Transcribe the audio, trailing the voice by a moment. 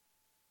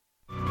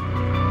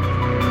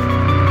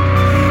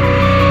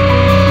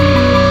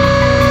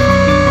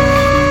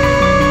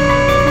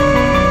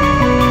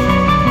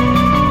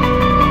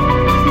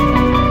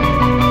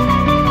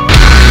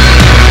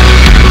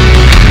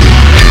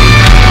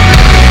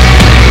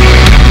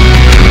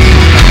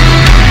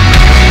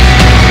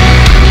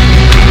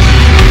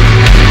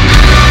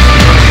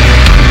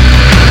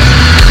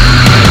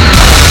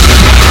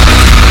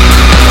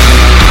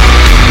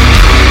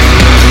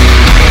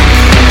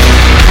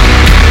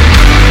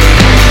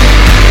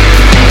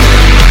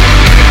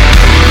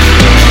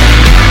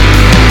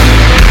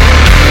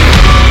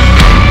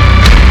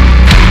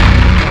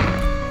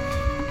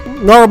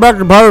Welcome back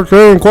to Pirates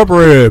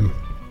Incorporated.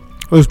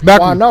 It's back.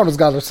 Well, I know it's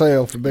got a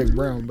sale for Big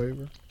Brown,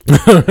 baby.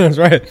 That's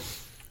right.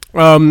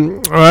 I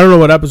don't know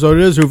what episode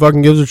it is. Who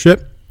fucking gives a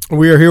shit?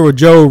 We are here with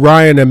Joe,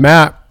 Ryan, and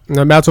Matt.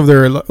 Now, Matt's over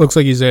there. It looks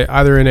like he's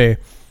either in a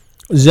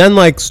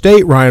Zen-like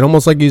state, Ryan,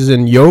 almost like he's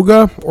in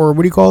yoga, or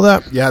what do you call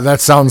that? Yeah, that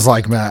sounds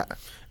like Matt.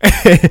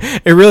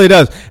 It really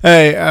does.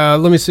 Hey,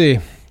 let me see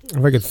if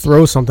I could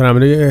throw something. I'm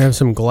gonna have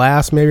some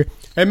glass, maybe.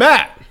 Hey,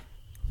 Matt.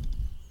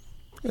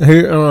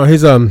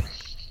 He's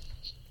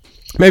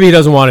maybe he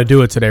doesn't want to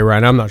do it today,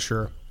 Ryan. I'm not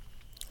sure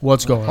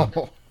what's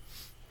going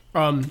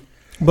on.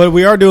 But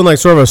we are doing like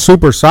sort of a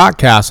super sot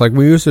cast. Like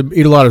we used to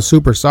eat a lot of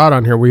super sot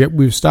on here.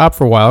 We've stopped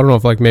for a while. I don't know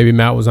if like maybe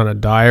Matt was on a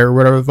diet or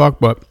whatever the fuck,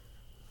 but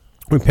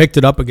we picked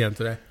it up again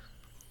today.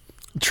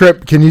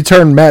 Trip, can you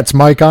turn Matt's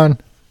mic on?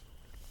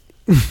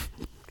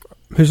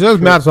 He says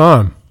Matt's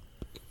on.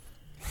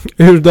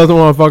 He just doesn't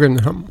want to fucking.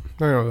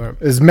 Hang on there.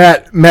 Is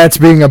Matt's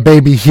being a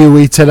baby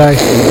Huey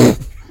today?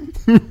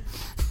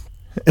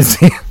 Is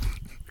he?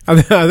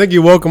 I think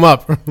you woke him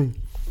up.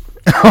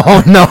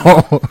 Oh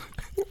no!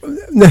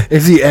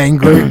 Is he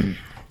angry?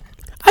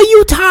 Are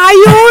you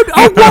tired?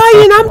 Oh,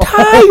 Ryan,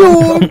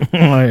 I'm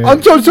tired.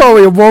 I'm so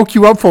sorry I woke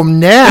you up from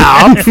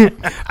now.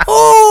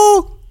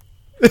 Oh,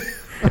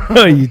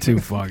 You two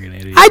fucking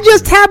idiots. I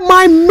just had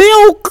my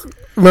milk.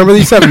 Remember they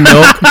used to have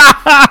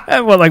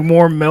milk? What, like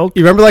more milk?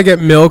 You remember like at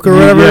milk or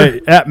whatever? Yeah,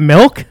 at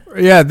milk?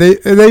 Yeah, they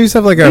used to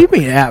have like What do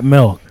you mean at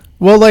milk?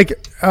 well, like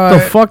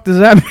The fuck does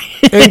that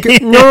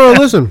mean? no,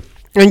 listen.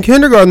 In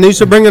kindergarten, they used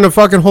to bring in a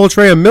fucking whole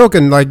tray of milk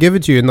and like give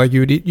it to you, and like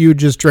you would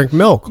just drink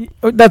milk.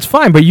 That's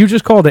fine, but you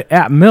just called it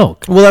at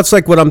milk. Well, that's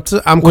like what I'm Was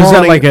calling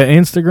that like it. an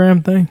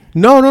Instagram thing?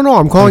 No.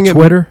 I'm calling it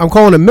Twitter? I'm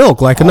calling it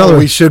milk, like another.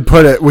 We should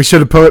put it. We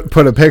should have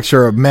put a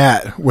picture of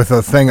Matt with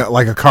a thing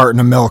like a carton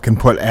of milk and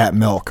put at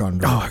milk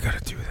under. I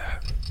gotta do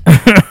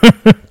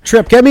that.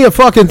 Trip, get me a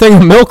fucking thing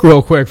of milk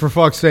real quick, for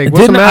fuck's sake.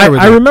 What's the matter with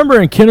I you?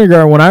 remember in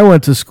kindergarten when I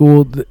went to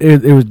school,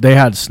 it was they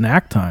had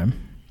snack time.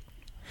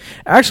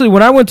 Actually,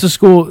 when I went to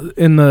school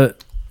in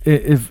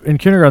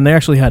kindergarten, they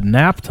actually had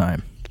nap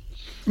time.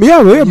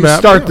 Yeah, we have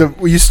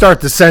You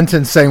start the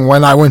sentence saying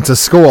 "When I went to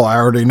school," I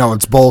already know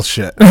it's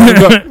bullshit.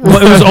 Well,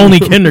 it was only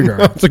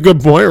kindergarten. That's a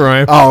good point,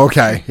 Ryan. Oh,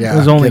 okay, yeah. It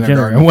was only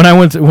kindergarten. When I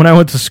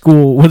went to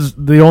school was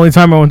the only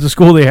time I went to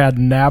school. They had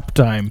nap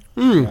time.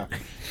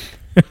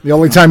 The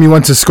only time you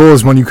went to school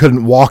is when you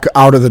couldn't walk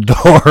out of the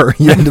door.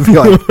 You had to be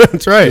like,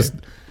 That's right.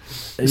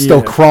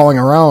 still crawling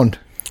around.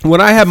 When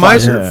I had my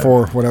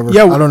For whatever.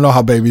 Yeah, I don't know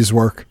how babies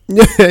work.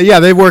 yeah,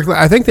 they work.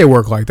 I think they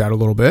work like that a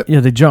little bit. Yeah,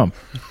 they jump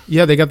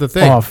Yeah, they got the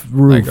thing off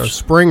roofs. like a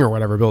spring or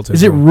whatever built in.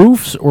 Is it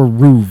roofs or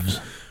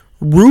roofs?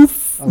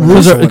 roof?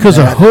 Because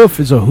a hoof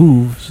is a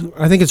hooves.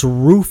 I think it's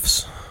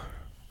roofs.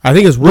 I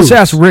think it's roofs.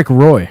 Let's ask Rick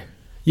Roy.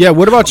 Yeah.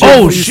 What about you?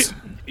 Oh shit!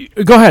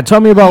 Go ahead. Tell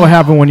me about what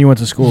happened when you went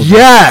to school.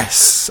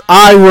 Yes,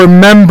 I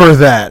remember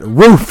that.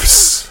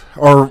 Roofs.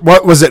 Or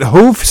what was it?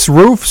 Hoofs?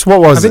 Roofs? What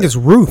was it? I think it's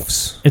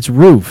roofs. It's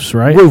roofs,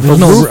 right? Roof. There's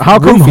no- Roof- how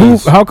come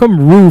roofies. how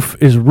come roof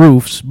is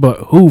roofs, but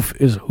hoof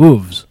is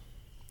hooves?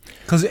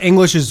 Because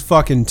English is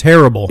fucking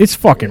terrible. It's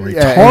fucking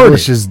Yeah, retarded.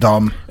 English is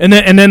dumb. and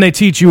then they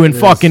teach you in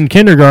fucking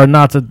kindergarten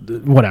not to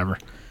whatever.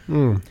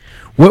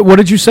 What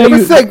did you say? I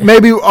think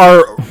maybe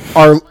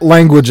our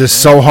language is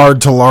so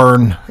hard to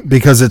learn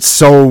because it's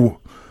so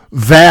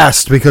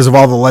vast because of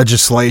all the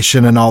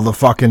legislation and all the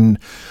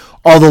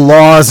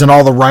laws and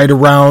all the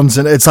write-arounds,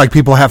 and it's like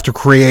people have to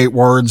create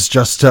words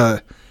just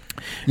to,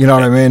 you know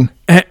what I mean?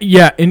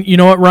 Yeah, and you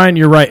know what, Ryan,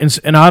 you're right.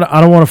 And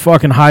I don't want to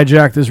fucking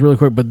hijack this really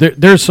quick, but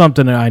there's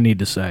something that I need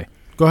to say.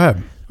 Go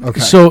ahead. Okay.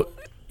 So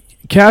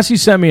Cassie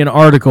sent me an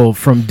article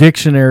from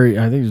Dictionary,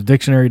 I think it was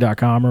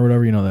dictionary.com or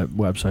whatever, you know, that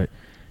website.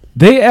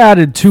 They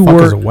added two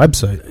Fuck is words. a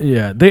website.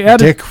 Yeah, they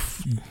added Dick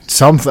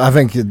something. I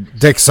think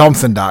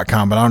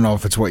dicksomething.com, but I don't know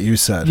if it's what you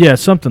said. Yeah,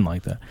 something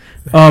like that.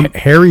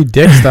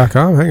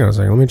 HarryDicks.com. Hang on a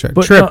second. Let me check.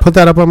 But, Trip, put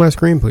that up on my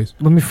screen, please.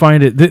 Let me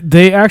find it.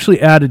 They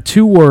actually added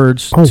two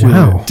words. Oh, to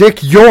wow.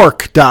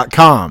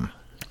 Dickyork.com.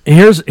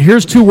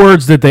 Here's two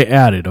words that they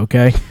added.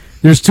 Okay,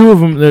 there's two of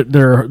them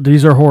that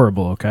these are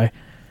horrible. Okay,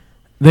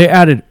 they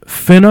added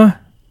finna,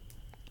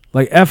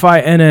 like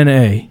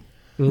FINNA,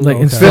 like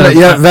Okay. instead of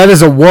Yeah, that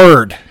is a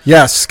word.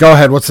 Yes, go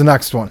ahead. What's the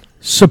next one?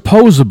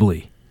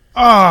 supposedly.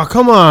 Oh,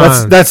 come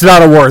on. That's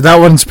not a word. That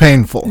one's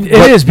painful. It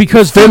is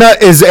because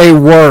Finna is a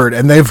word,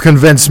 and they've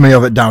convinced me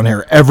of it down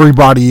here.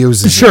 Everybody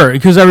uses it. sure,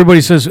 because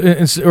everybody says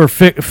or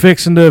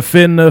fixing to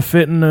finna,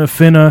 finna.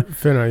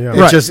 Finna,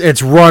 yeah. It's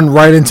it's run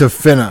right into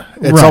finna.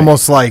 It's Right.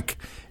 almost like,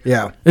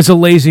 yeah. It's a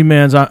lazy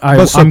man's. But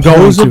I'm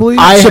going supposedly?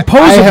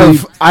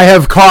 to. I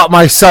have caught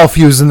myself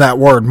using that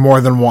word more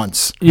than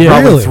once. Yeah.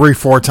 Probably Really?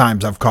 3-4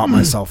 times I've caught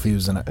myself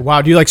using it.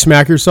 Wow, do you like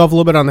smack yourself a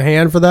little bit on the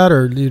hand for that,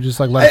 or do you just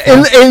like let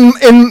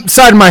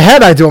Inside my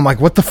head, I do. I'm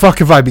like, what the fuck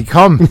have I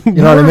become? You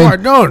know what I mean? I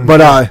don't.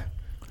 But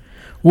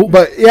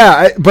but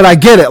yeah, but I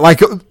get it.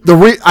 Like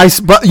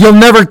but you'll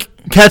never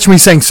catch me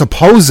saying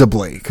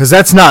supposedly because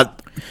that's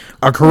not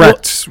a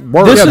correct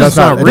word. This Yeah, is that's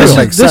not real. This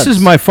makes This sense.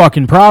 is my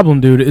fucking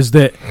problem, dude. Is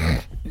that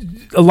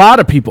a lot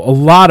of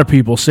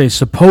people say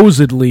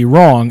supposedly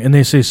wrong, and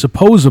they say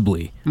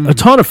supposedly. A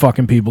ton of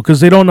fucking people because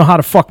they don't know how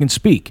to fucking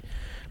speak.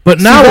 But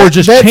now we're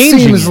just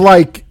changing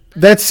it.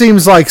 That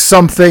seems like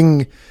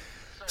something.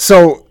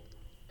 So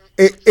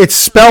it's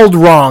spelled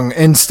wrong.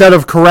 Instead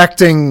of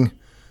correcting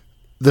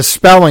the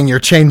spelling, you're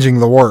changing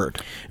the word.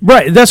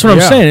 Right, that's what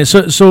I'm saying.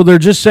 So they're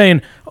just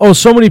saying, oh,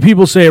 so many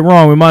people say it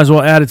wrong, we might as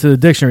well add it to the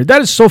dictionary.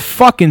 That is so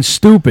fucking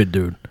stupid,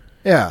 dude.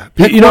 Yeah,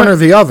 pick one or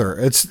the other.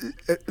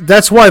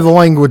 That's why the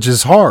language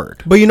is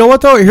hard. But you know what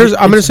though? I'm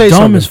going to say dumb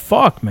something. As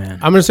fuck, man.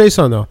 I'm going to say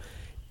something though.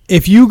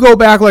 If you go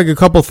back like a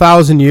couple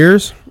thousand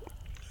years,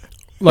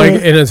 like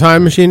in a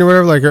time machine or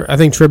whatever, like I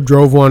think Tripp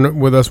drove one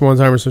with us one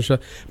time or some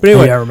shit. But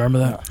anyway, I remember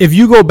that. If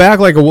you go back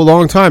like a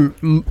long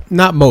time,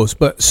 not most,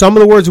 but some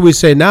of the words we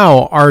say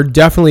now are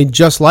definitely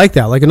just like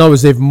that. Like in other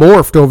words, they've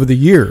morphed over the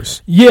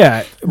years.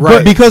 Yeah, right.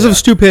 But because of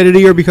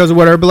stupidity or because of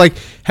whatever. But like,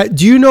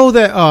 do you know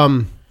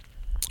that?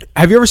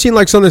 Have you ever seen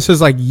like something that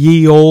says like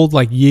ye old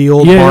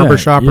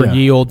barbershop or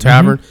ye old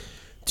tavern?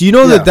 Mm-hmm. Do you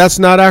know that that's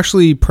not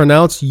actually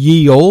pronounced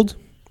ye old?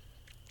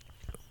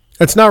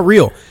 That's not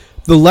real.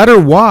 The letter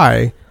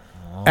Y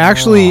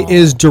actually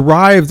is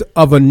derived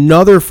of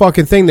another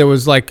fucking thing that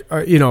was like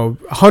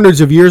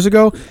hundreds of years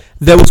ago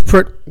that was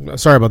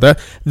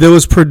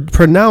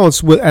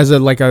pronounced as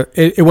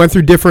it went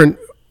through different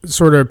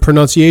sort of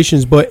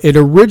pronunciations, but it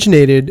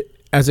originated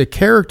as a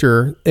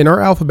character in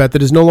our alphabet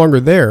that is no longer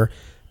there.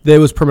 That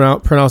was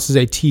pronounced as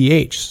a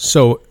TH.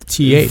 So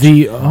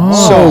TH.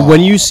 So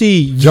when you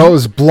see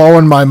Joe's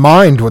blowing my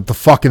mind with the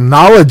fucking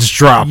knowledge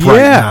drop right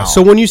now.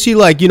 So when you see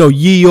like,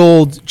 ye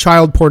old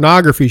child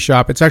pornography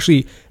shop, it's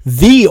actually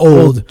the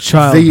old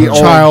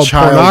child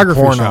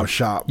pornography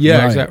shop. Yeah,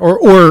 right. Exactly.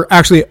 Or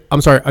actually, I'm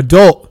sorry,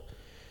 adult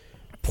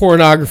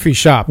pornography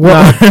shop.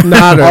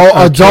 Not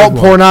adult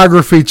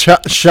pornography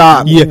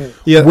shop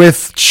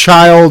with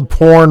child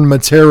porn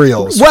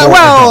materials.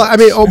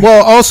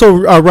 Also,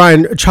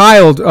 Ryan,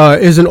 child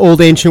is an old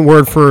ancient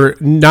word for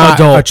not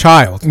adult. A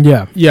child.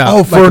 Yeah.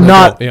 Oh, for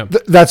not.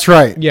 That's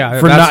right.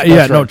 Yeah. For not.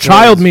 Yeah. No,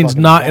 child means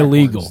not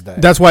illegal.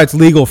 That's why it's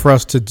legal for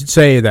us to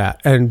say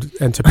that and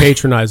to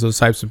patronize those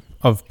types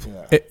of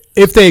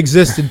if they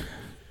existed,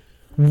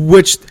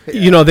 which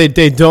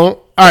they don't.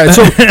 All right,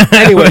 so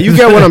anyway, you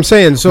get what I'm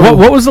saying. So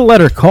what was the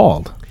letter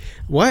called?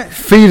 What?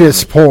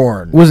 Fetus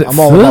porn. Was it? I'm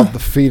all about the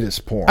fetus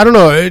porn. I don't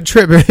know.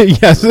 Tripp,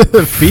 yes,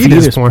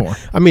 fetus porn.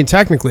 I mean,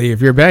 technically,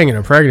 if you're banging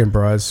a pregnant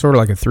bro, it's sort of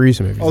like a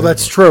threesome.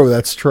 That's true.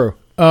 That's true.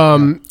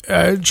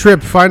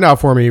 Tripp, find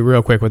out for me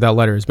real quick what that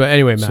letter is. But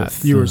anyway,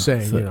 Matt, you were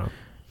saying,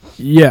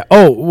 Yeah.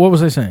 Oh, what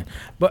was I saying?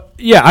 But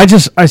yeah,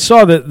 I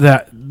saw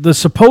that the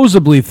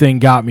supposedly thing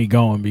got me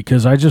going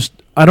because I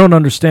don't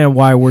understand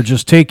why we're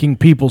just taking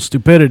people's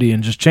stupidity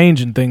and just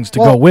changing things to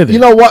go with it. You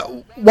know what?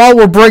 While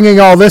we're bringing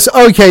all this,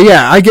 okay,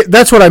 yeah, I get.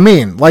 That's what I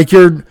mean. Like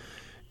you're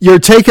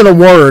taking a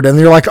word and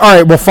you're like, all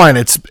right, well, fine.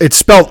 It's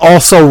spelled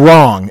also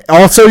wrong.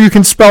 Also, you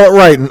can spell it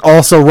right, and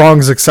also wrong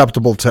is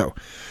acceptable too.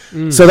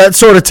 So that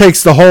sort of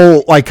takes the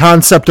whole like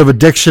concept of a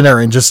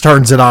dictionary and just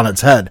turns it on its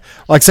head.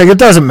 Like saying it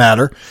doesn't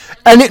matter,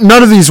 and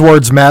none of these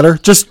words matter.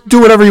 Just do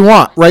whatever you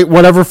want, right?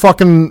 Whatever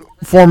fucking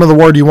form of the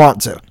word you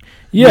want to.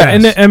 Yeah,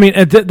 yes. And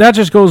that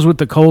just goes with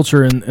the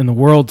culture in the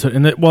world.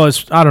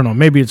 I don't know,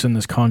 maybe it's in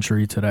this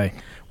country today,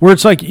 where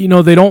it's like,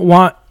 they don't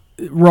want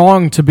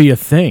wrong to be a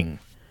thing.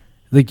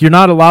 Like, you're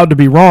not allowed to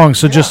be wrong,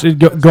 so just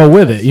go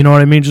with it. You know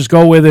what I mean? Just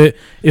go with it.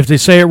 If they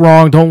say it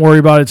wrong, don't worry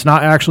about it. It's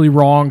not actually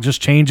wrong.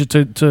 Just change it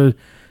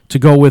to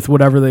go with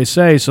whatever they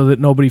say so that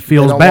nobody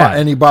feels they don't bad. Want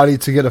anybody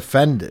to get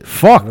offended.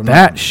 Fuck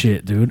that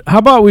shit, dude. How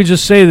about we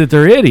just say that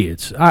they're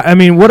idiots? I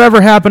mean, whatever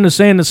happened to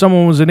saying that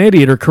someone was an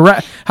idiot or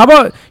correct? How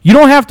about you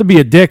don't have to be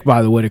a dick,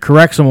 by the way, to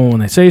correct someone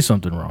when they say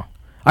something wrong.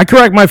 I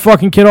correct my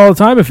fucking kid all the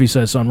time if he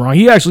says something wrong.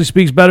 He actually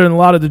speaks better than a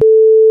lot of the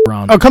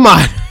around. Oh, come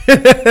on.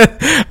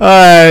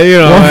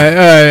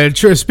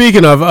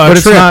 Speaking of, but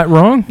it's not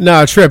wrong.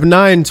 No, Tripp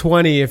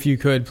 920. If you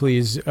could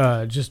please,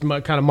 just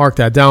kind of mark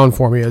that down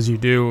for me as you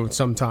do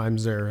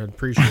sometimes. There, I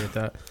appreciate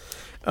that.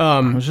 I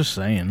was just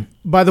saying.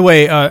 By the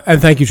way,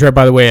 and thank you, Tripp.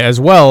 By the way, as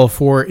well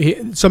for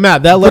so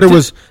Matt, that letter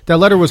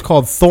was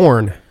called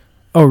Thorn.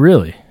 Oh,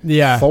 really?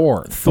 Yeah,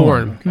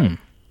 Thorn.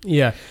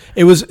 Yeah,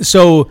 it was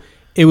so.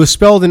 It was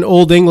spelled in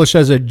Old English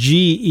as a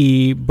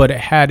G-E, but it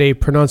had a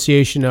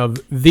pronunciation of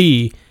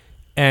the,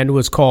 and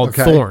was called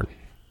Thorn.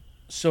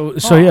 So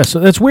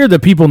that's weird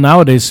that people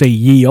nowadays say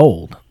ye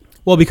old.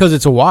 Well, because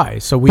it's a Y.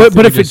 So we.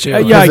 But if it,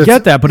 I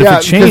get that. But if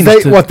it changed,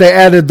 they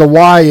added the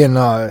Y in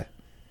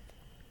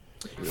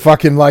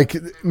fucking like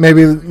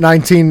maybe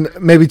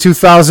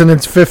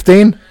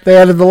 2015. They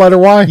added the letter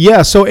Y.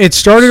 Yeah. So it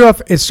started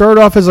off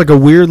as like a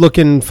weird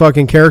looking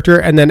fucking character,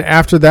 and then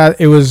after that,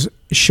 it was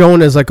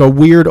shown as like a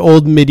weird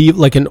old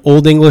medieval, like an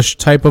Old English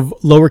type of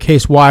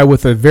lowercase y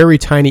with a very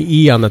tiny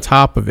e on the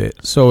top of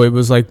it. So it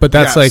was like, but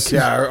that's with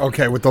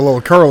the little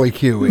curly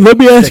Q. Let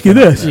me ask you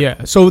this.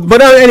 Yeah. So, but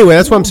anyway,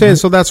 that's what I'm saying.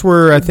 So that's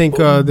where I think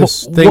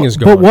this thing is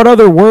going. But what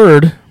other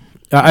word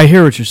I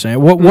hear what you're saying.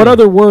 What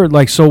other word,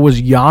 like, so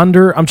was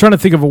yonder? I'm trying to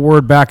think of a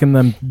word back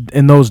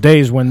in those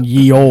days when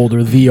ye old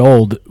or the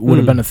old would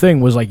have been a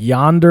thing. Was like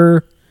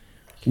yonder.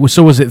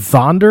 So was it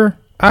thonder?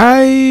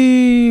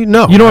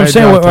 No. You know what I'm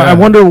saying? doubt that.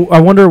 I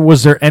wonder,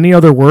 was there any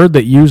other word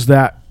that used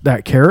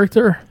that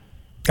character?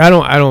 I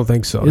don't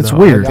think so. It's no.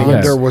 weird. I think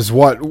Yes. There was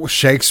what,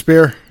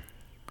 Shakespeare?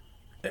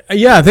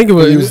 Yeah, I think it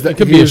was. He used it that-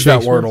 could he be used that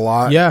Shakespeare. word a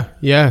lot. Yeah.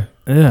 Yeah.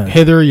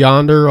 Hither,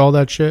 yonder, all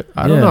that shit.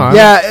 I don't Yeah. know.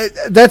 Yeah,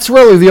 that's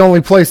really the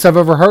only place I've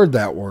ever heard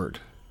that word.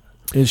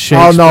 It's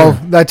Shakespeare. Oh,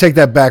 no, I take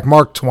that back.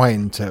 Mark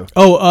Twain, too.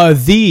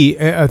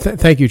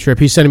 Thank you, Trip.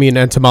 He's sending me an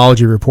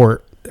entomology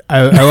report.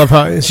 I love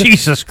how.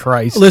 Jesus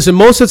Christ. Listen,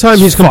 most of the time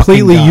he's Fucking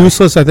completely guy.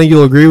 useless. I think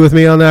you'll agree with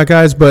me on that,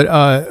 guys.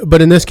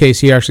 But in this case,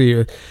 he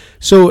actually.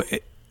 So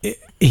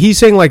he's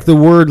saying like the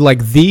word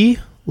like the,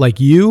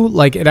 like you,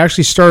 like it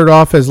actually started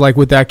off as like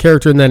with that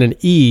character and then an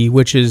E,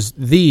 which is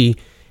the,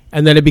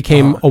 and then it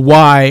became a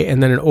Y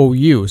and then an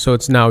OU. So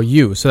it's now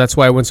you. So that's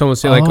why when someone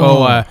say like,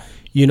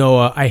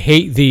 I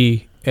hate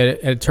thee,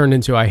 it turned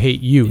into I hate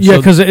you. Yeah, So,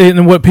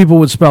 because what people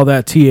would spell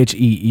that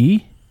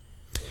THEE.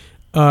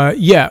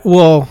 yeah.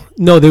 Well,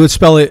 no, they would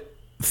spell it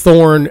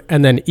thorn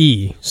and then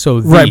E.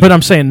 So the, Right, but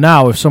I'm saying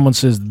now if someone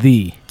says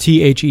the.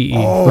 THEE.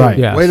 Oh, Right.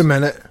 Yes. wait a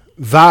minute.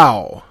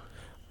 Thou,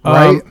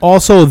 right?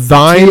 Also,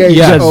 thine.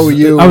 Yes.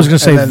 T-H-O-U, I was gonna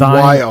say and then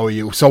thine.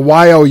 Y-O-U. So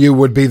Y-O-U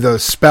would be the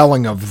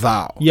spelling of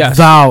thou. Yes.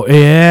 Thou.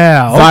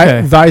 Yeah.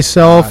 Okay.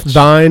 Thyself,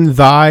 thine,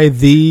 thy,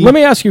 thee. Let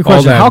me ask you a all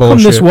question. that How come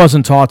this bullshit.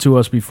 wasn't taught to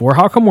us before?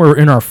 How come we're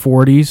in our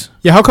 40s?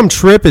 Yeah, how come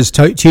Trip is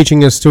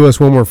teaching this to us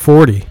when we're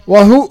 40?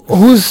 Well,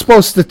 who's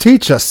supposed to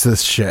teach us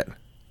this shit?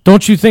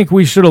 Don't you think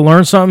we should have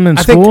learned something in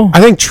school?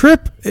 I think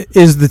Trip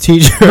is the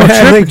teacher. No,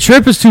 I think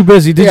Trip is too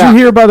busy. Did Yeah. you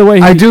hear, by the way?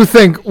 I do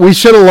think we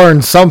should have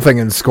learned something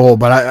in school,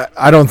 but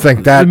I don't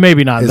think that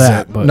Maybe not is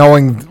that, it. but-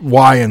 Knowing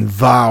why and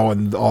thou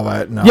and all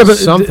that. No. Yeah, but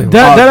something.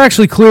 that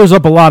actually clears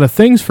up a lot of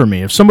things for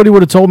me. If somebody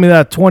would have told me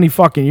that 20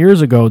 fucking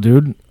years ago,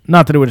 dude,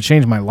 not that it would have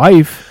changed my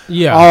life.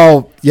 yeah,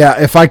 Oh,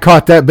 yeah, if I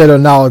caught that bit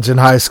of knowledge in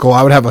high school,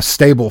 I would have a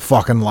stable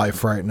fucking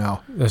life right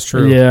now. that's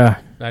true. Yeah.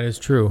 That is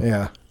true.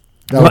 Yeah.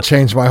 That would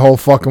change my whole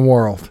fucking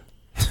world.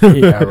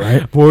 Yeah,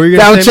 right. What were you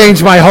That gonna would say?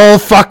 change my whole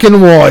fucking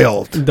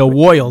world. The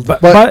wild.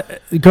 But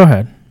go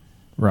ahead.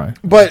 Right.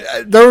 But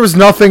there was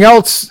nothing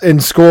else in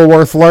school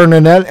worth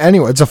learning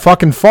anyway. It's a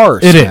fucking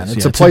farce. It man. is, It's yeah, a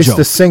it's a place to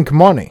joke. sink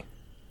money.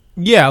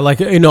 Yeah, like,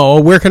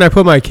 where can I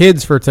put my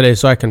kids for today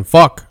so I can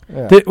fuck?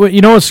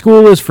 You know what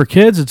school is for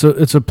kids?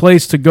 It's a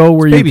place to go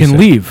where you can babysit.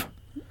 leave.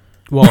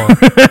 Well,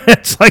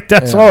 It's like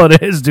that's all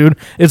it is, dude.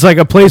 It's like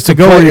a place to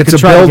go where you It's can a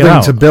try to get building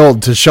out. to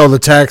build to show the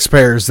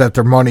taxpayers that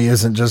their money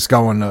isn't just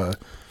going to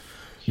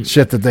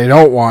shit that they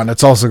don't want.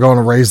 It's also going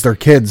to raise their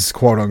kids,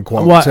 quote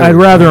unquote. Well, too. I'd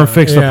rather them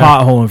fix the yeah.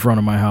 pothole in front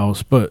of my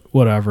house, but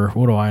whatever.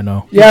 What do I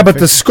know? Yeah, but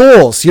the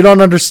schools, you don't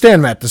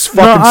understand, Matt. This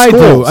fucking I do.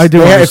 schools. I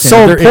do It's so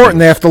understand. They're important. idiots.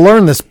 They have to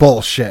learn this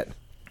bullshit.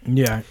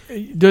 Yeah.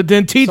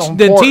 Then teach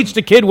important.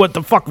 the kid what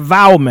the fuck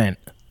thou meant.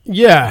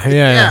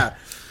 yeah.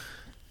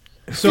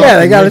 So, Yeah,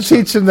 they got to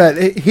teach them that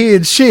he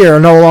and she are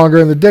no longer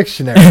in the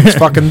dictionary. It's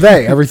fucking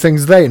they.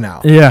 Everything's they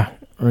now. Yeah.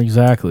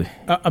 Exactly.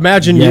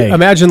 Imagine Yay.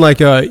 like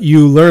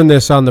you learn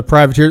this on the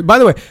privateer. By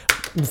the way,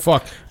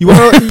 fuck. You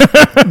want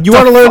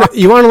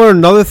to learn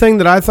another thing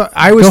that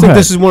I always Go think ahead.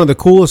 this is one of the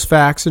coolest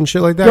facts and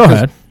shit like that. Go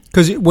ahead.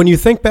 Because when you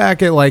think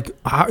back at like,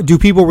 do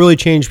people really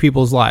change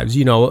people's lives?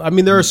 I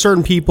mean, there are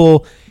certain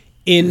people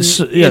in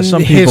Some in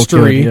people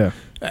history, could,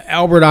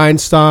 Albert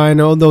Einstein,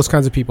 all those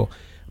kinds of people.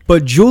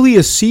 But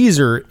Julius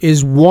Caesar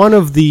is one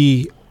of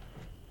the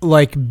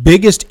like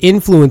biggest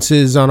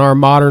influences on our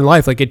modern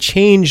life. Like it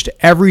changed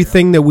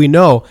everything that we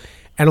know.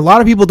 And a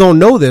lot of people don't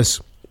know this,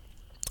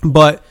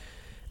 but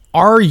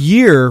our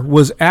year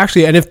was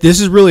actually, and if this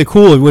is really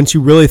cool, once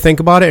you really think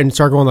about it and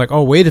start going like,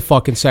 oh, wait a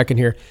fucking second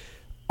here.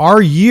 Our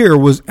year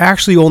was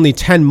actually only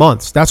 10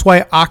 months. That's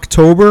why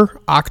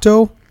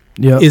Octo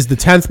Yep. is the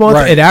 10th month.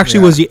 Right, It actually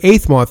yeah. was the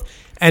 8th month.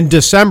 And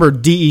December,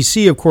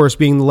 DEC, of course,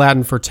 being the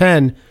Latin for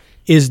 10,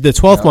 is the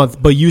 12th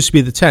month, but used to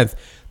be the 10th.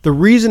 The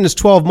reason it's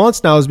 12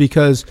 months now is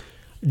because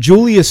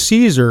Julius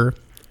Caesar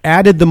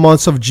added the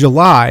months of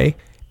July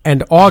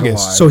and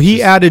August. July So he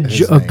is added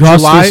his name. July,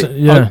 Augustus,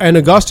 yeah. and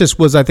Augustus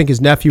was, I think, his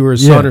nephew or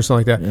his Yeah. son or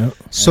something like that. Yeah.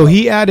 So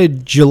he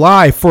added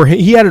July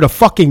he added a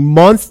fucking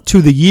month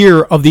to the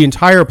year of the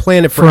entire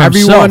planet for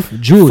everyone,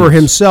 himself, Julius. for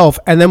himself,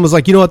 and then was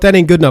like, you know what, that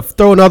ain't good enough.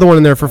 Throw another one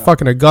in there for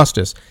fucking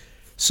Augustus.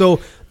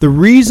 So the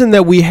reason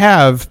that we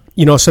have,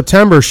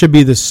 September should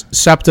be the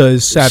Septa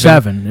is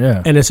 7.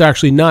 Yeah. And it's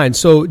actually 9.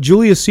 So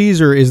Julius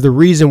Caesar is the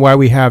reason why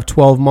we have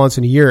 12 months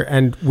in a year,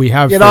 and we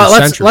have for a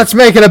century. let's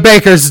make it a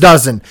baker's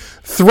dozen.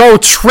 Throw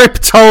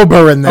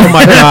Triptober in there. Oh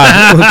my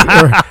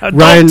God,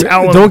 Ryan!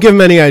 tell him. Don't give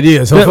him any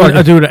ideas. He'll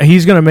fucking- Dude,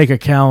 he's gonna make a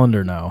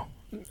calendar now.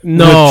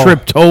 no,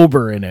 With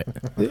Triptober in it.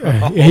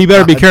 he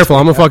better be careful.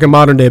 I'm a fucking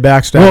modern day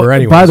backstabber. Well,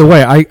 anyway. by the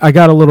way, I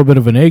got a little bit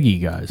of an eggy,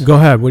 guys. Go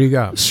ahead. What do you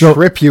got?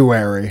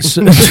 Tripuary.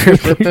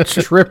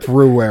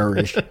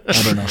 Tripruary.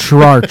 I don't know.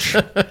 Trarch.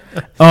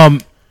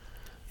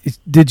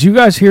 Did you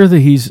guys hear that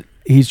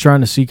he's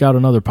trying to seek out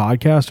another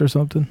podcast or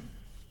something?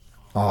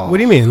 What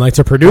do you mean? Like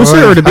to produce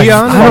it or to be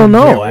on? I don't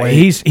know. Can't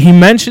wait. He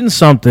mentioned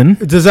something.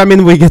 Does that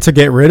mean we get to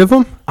get rid of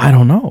him? I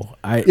don't know.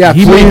 Yeah,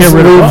 he may please get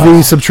rid of leave the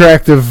us.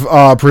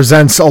 Subtractive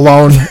Presents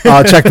alone.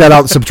 Check that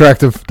out,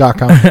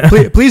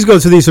 subtractive.com. Please go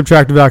to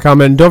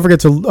thesubtractive.com and don't forget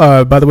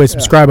to, by the way,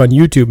 subscribe on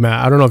YouTube,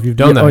 Matt. I don't know if you've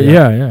done that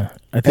yet. Yeah.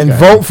 I think And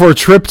vote for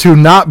Trip to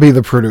not be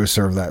the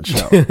producer of that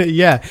show.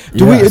 Yeah.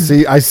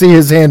 I see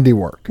his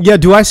handiwork. Yeah,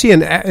 do I see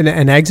an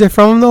exit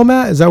from him, though,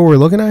 Matt? Is that what we're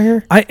looking at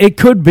here? It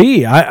could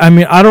be. I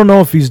mean, I don't know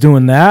if he's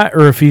doing that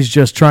or if he's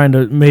just trying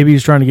to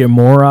get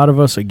more out of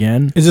us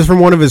again. Is this from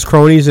one of his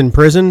cronies in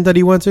prison that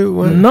he went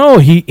to? No,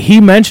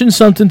 he mentioned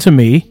something to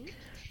me,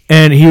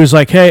 and he was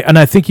like, "Hey," and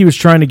I think he was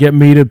trying to get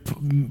me to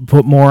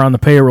put more on the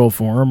payroll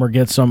for him or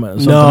get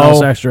something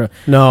else extra.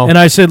 No. And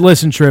I said,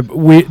 "Listen, Trip,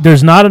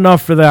 there's not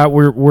enough for that.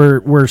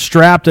 We're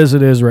strapped as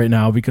it is right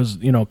now because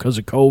of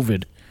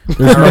COVID.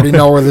 I already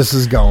know where this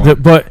is going.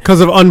 But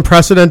Because of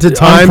unprecedented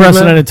times?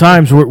 unprecedented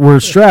times, we're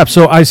strapped."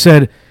 So I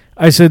said,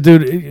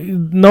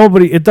 dude,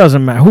 nobody. It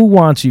doesn't matter who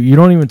wants you. You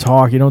don't even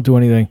talk. You don't do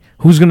anything.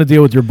 Who's going to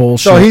deal with your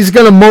bullshit? So he's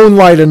going to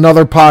moonlight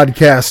another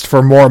podcast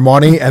for more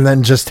money and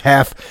then just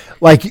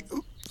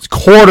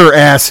quarter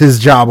ass his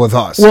job with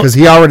us because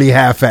he already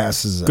half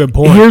asses it. Good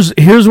point.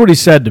 Here's what he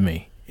said to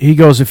me. He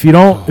goes, if you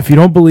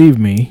don't believe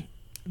me,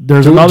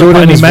 there's Do another. it in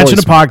And he his mentioned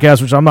a voice,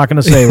 podcast, which I'm not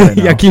going to say right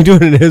now. Yeah, can you do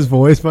it in his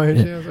voice by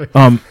any chance?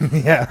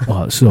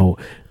 Yeah. So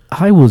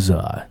I was.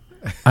 I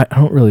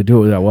don't really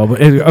do it that well,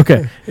 but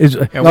okay.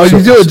 No,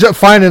 you do it just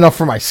fine enough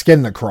for my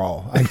skin to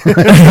crawl.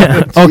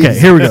 Okay,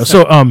 here we go.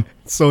 So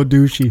So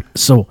douchey.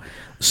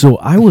 So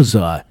I was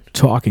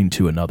talking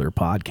to another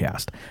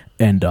podcast,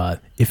 and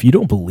if you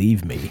don't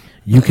believe me,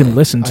 you can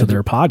listen to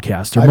their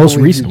podcast. Their I most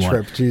believe recent you, one.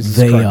 Trip. Jesus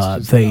They Christ,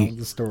 just they know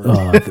the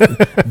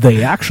story.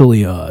 they actually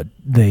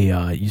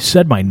you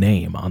said my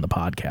name on the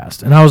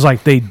podcast, and I was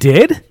like, they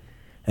did.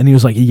 And he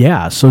was like,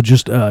 "Yeah." So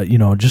just I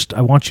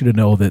want you to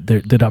know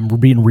that I'm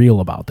being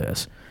real about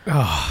this.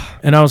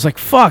 And I was like,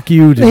 "Fuck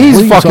you, dude. What are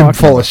He's you fucking talking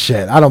full about?" of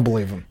shit. I don't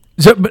believe him.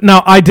 So, but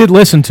now I did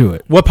listen to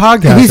it. What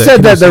podcast? He said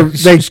Can that you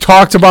say- they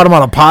talked about him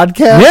on a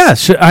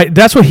podcast. Yeah,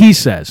 that's what he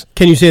says.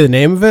 Can you say the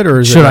name of it, or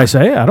is Should it I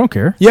say it? I don't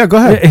care. Yeah, go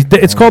ahead.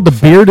 It's called the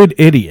Bearded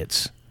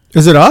Idiots.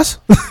 Is it us?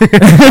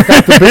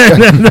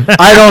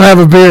 I don't have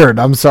a beard.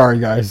 I'm sorry,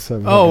 guys.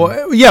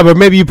 Oh, yeah, but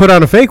maybe you put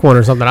on a fake one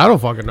or something. I don't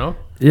fucking know.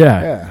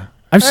 yeah.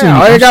 I've seen.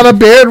 I got a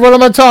beard. What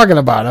am I talking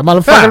about? I'm on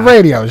a fucking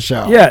radio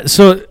show. Yeah,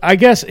 so I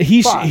guess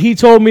he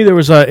told me there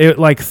was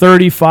like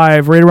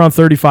 35, right around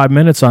 35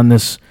 minutes on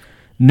this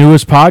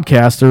newest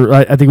podcast, or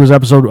I think it was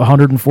episode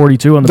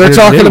 142 on the. They're Bearded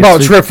talking Idiots.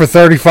 about Trip for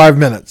 35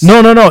 minutes. No.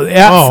 okay.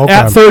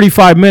 At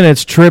 35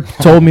 minutes, Trip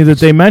told me that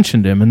they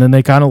mentioned him, and then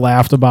they kind of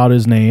laughed about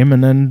his name,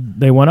 and then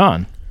they went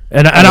on.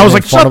 And I was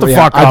like, shut the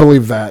fuck up. I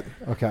believe that.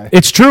 Okay.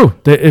 It's true.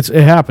 It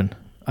happened.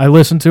 I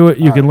listened to it.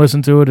 You can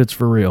listen to it. It's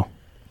for real.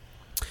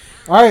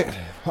 All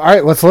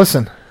right. Let's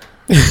listen.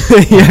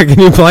 Yeah, can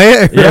you play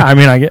it? Yeah, I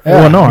mean, I get. Yeah,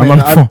 well, no, I I'm mean,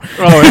 on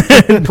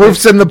the phone.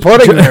 Proof's in the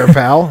pudding there,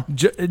 pal.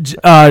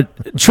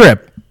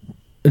 Trip.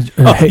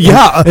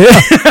 Yeah.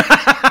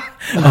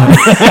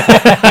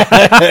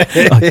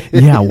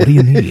 Yeah, what do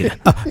you need?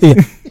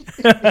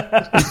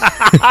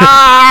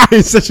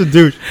 He's such a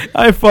douche.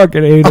 I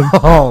fucking hate him.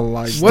 Oh,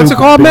 my What's it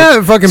called,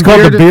 Matt? Fucking It's called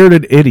the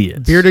bearded, Bearded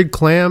Idiots. bearded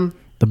clam.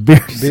 The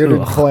beard.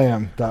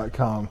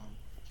 Beardedclam.com.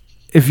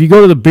 If you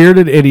go to the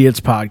Bearded Idiots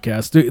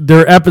podcast,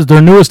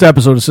 their newest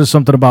episode, it says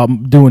something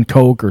about doing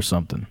coke or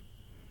something.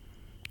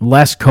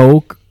 Less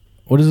coke.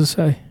 What does it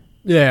say?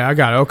 Yeah, I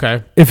got it.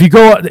 Okay. If you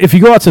go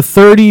out to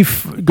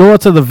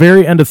the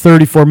very end of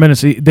 34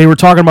 minutes, they were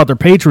talking about their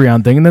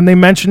Patreon thing, and then they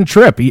mentioned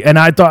Trip, and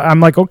I'm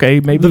like,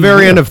 okay, maybe The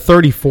very end of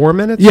 34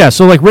 minutes? yeah,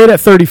 so like right at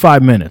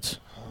 35 minutes.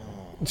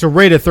 So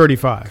rate at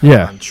 35.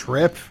 Yeah, On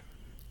Trip.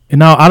 and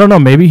now I don't know,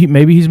 maybe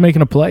he's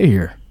making a play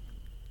here.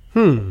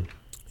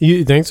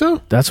 You think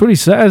so? That's what he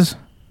says.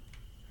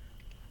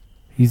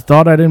 He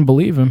thought I didn't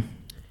believe him.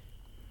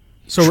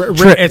 So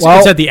Trip. it's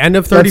Well, at the end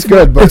of That's 34?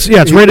 good, but It's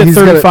right at he's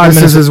 35 This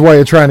minutes. is his way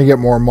of trying to get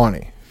more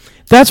money.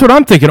 That's what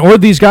I'm thinking. Or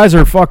these guys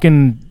are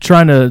fucking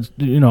trying to,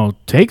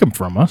 take him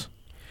from us.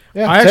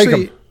 Yeah, I take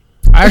actually, him.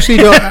 I actually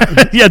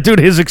don't. Yeah, dude,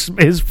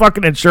 his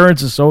fucking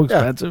insurance is so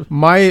expensive.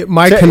 My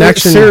Ta-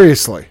 connection.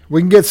 Seriously,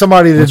 we can get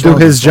somebody to What's do wrong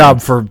with his this job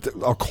for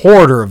a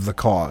quarter of the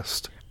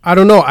cost. I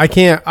don't know. I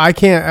can't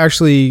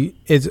actually.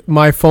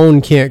 My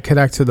phone can't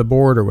connect to the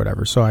board or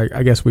whatever. So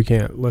I guess we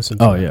can't listen.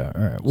 To Oh it. yeah,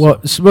 all right.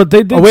 Well, but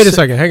they did. Oh, wait a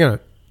second. Hang on.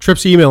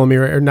 Tripp's emailing me,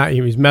 right? Or not?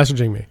 He's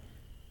messaging me.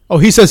 Oh,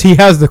 he says he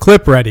has the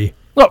clip ready.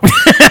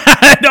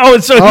 Oh,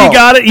 so he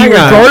got it. He Hang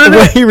on. recorded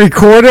it. He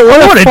recorded it.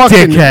 What a fucking,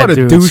 dickhead, what a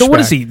dude. So what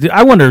douchebag. is he?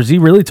 I wonder, is he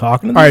really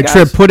talking to All these right,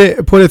 guys?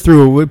 Trip, put it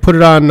through. Put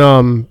it on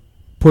A.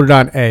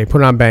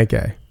 Put it on bank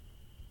A.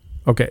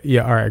 Okay,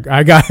 yeah, all right.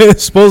 I got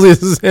it. Supposedly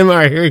this is him. All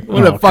right,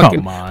 what Oh, a fucking,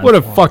 come on. what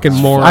a fucking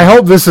moron. I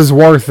hope this is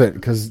worth it,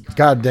 because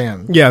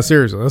goddamn. Yeah,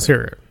 seriously, let's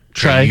hear it.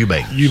 Trey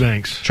Eubanks.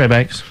 Eubanks. Trey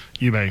Banks.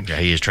 Eubanks. Yeah,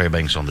 he is Trey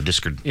Banks on the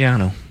Discord. Yeah, I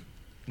know.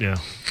 Yeah.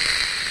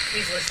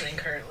 He's listening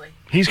currently.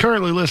 He's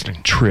currently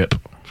listening. Trip.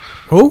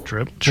 Who?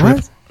 Trip.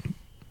 What?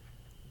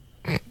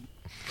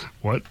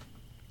 What?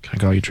 I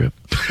call you Trip.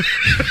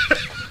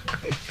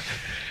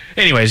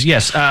 Anyways,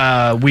 yes,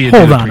 we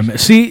Hold on a minute.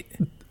 See,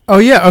 Oh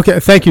yeah, okay.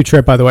 Thank you,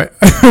 Trip. By the way,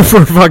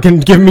 for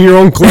fucking giving me your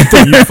own clip,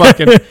 you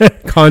fucking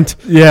cunt.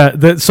 yeah,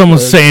 that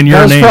someone's saying your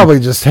That was name. probably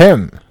just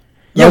him.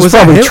 Yeah, That was was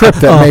that probably him? Trip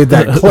that made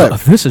that clip.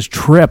 This is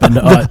Trip and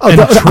Trip.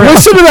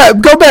 Listen to that.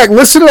 Go back.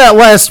 Listen to that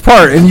last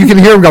part, and you can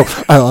hear him go.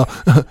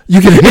 You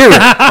can hear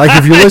it, like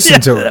if you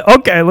listen to it.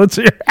 Okay, let's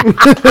hear.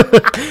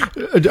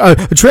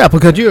 Trip,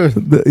 look at you.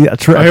 Yeah,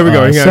 Trip. Oh, here we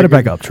go. Yeah, Set it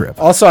back up, Trip.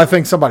 Also, I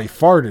think somebody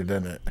farted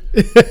in it.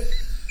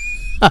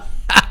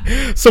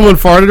 Someone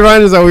farted,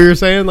 Ryan? Is that what you were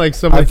saying? Like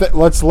somebody.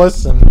 Let's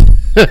listen.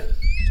 Hang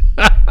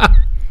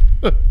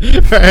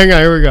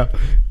on. Here we go.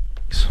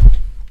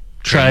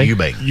 Trey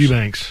Eubanks.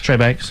 Eubanks. Trey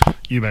Banks.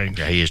 Eubanks.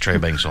 Yeah, he is Trey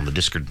Banks on the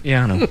Discord.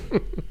 Yeah, I know.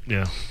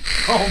 Yeah.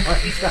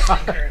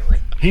 Currently.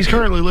 He's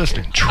currently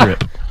listening.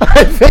 Trip.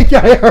 I think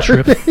I heard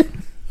Trip. it.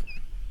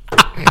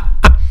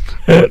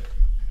 I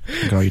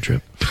call you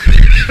Trip.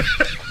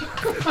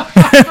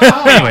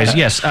 Anyways,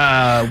 yes,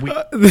 we...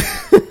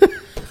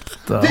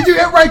 Did you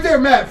hear right there,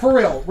 Matt? For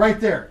real, right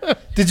there.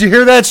 Did you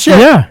hear that shit?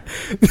 Yeah.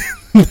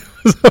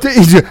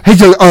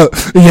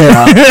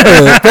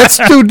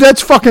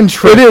 That's fucking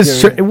true. It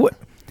is.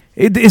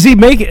 Is he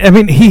making? I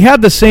mean, he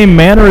had the same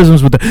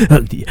mannerisms with the.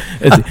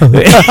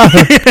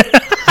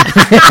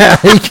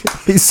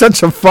 He's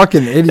such a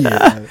fucking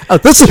idiot.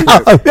 This is.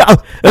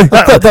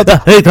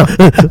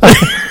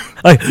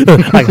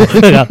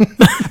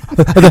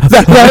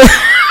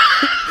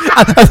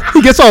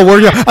 He gets all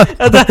worried.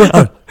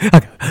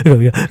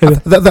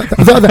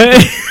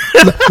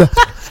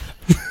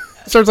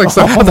 Starts like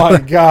so. Oh my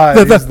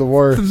god, he's the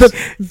worst.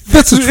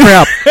 This is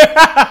Trap.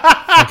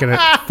 Fucking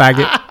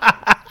faggot.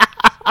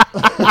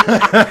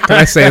 Can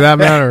I say that,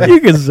 man? Or? You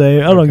can say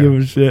it. I don't give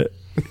a shit.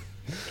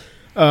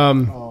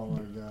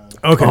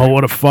 Okay. Oh,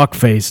 what a fuck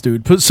face,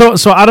 dude. So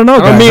I don't know. I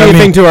Guys. don't mean I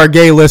anything mean, to our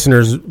gay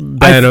listeners.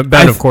 Ben,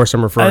 of course,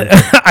 I'm referring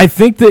to. I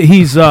think that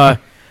he's. I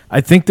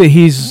think that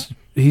he's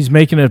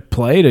making a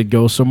play to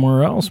go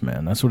somewhere else,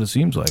 man. That's what it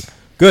seems like.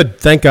 Good.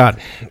 Thank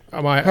God.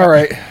 All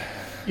right.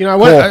 You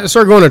know, I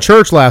started going to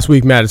church last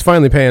week, Matt. It's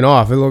finally paying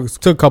off. It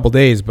took a couple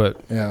days, but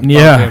Yeah.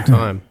 Yeah.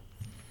 time.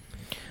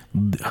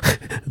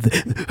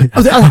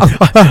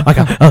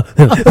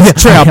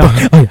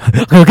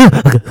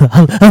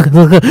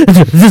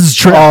 This is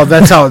Trip. Oh,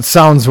 that's how it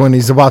sounds when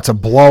he's about to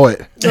blow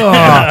it.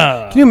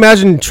 Can you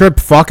imagine Trip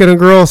fucking a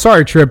girl?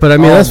 Sorry, Trip, but I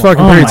mean that's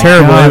fucking pretty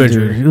terrible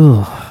imagery.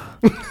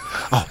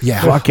 Oh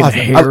yeah, Fucking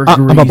hair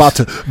I'm grease. about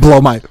to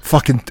blow my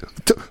fucking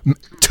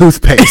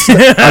toothpaste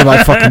out of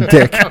my fucking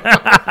dick.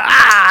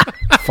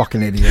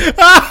 Fucking idiot.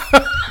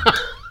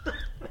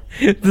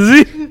 Does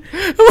he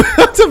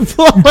to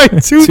blow my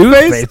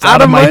toothpaste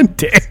out of my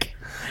dick?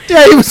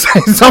 Yeah, he was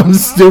saying something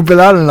stupid.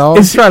 I don't know.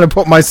 I'm trying to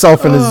put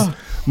myself in his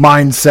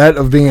mindset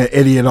of being an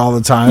idiot all the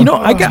time. You know,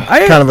 I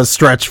kind of a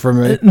stretch for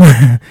me.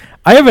 I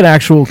have an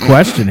actual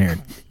question here.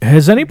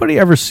 Has anybody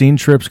ever seen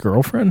Trip's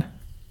girlfriend?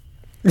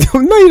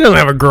 No, you don't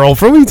have a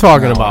girlfriend. What are you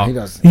talking about? He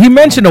doesn't. He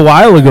mentioned a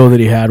while ago that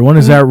he had one.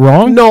 Is that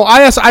wrong? No,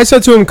 I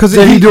said to him because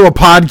Did he do a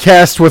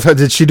podcast with her?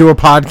 Did she do a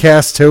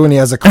podcast too? And he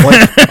has a clip,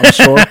 I'm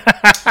sure.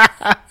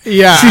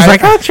 Yeah, She's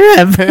like, oh,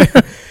 Trip.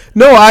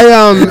 no,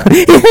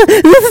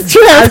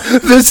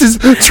 This is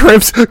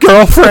Trip's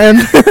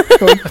girlfriend.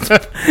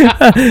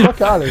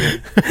 Fuck out of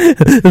here.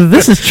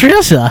 This is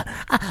Trisha.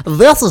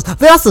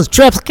 This is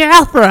Trip's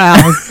girlfriend.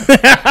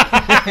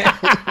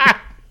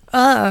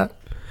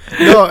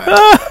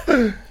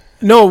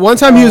 no. One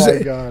time he was. my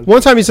God.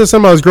 One time he said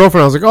something about his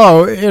girlfriend. I was like,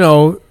 oh, you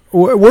know,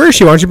 where is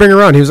she? Why don't you bring her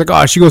around? He was like,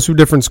 oh, she goes to a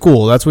different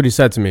school. That's what he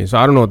said to me. So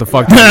I don't know what the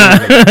fuck.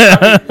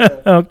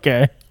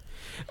 Okay.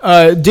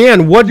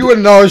 Dan, what You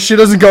wouldn't know. She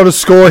doesn't go to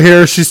school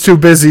here. She's too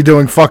busy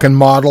doing fucking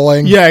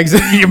modeling. Yeah,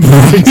 exactly.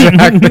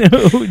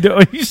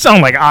 Exactly. You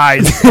sound like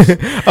eyes.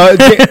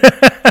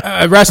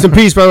 Rest in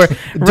peace, by the way.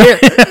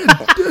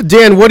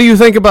 Dan, what do you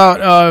think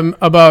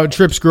about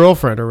Trip's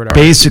girlfriend or whatever?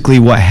 Basically,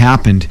 what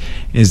happened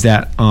is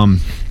that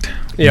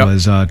Yeah.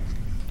 was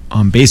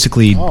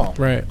basically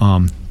Right.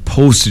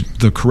 posted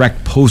the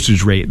correct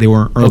postage rate. They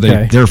weren't, or Okay.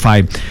 they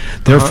verified.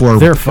 Therefore,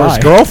 They're His fine.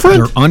 girlfriend?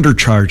 they're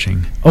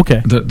undercharging.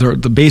 Okay. They're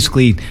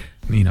basically,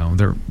 you know,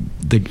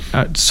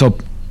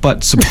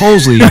 but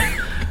supposedly.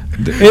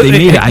 They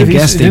made it. I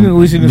guess they didn't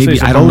Lucy say maybe.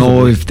 I don't know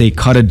supposedly. if they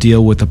cut a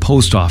deal with the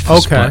post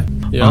office. Okay.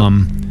 But, Yeah.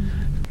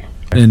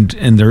 and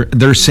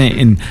they're saying,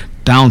 and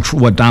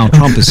what Donald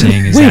Trump is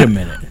saying is Wait that, a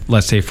minute.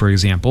 let's say for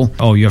example,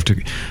 you have to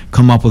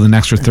come up with an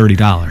extra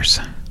 $30.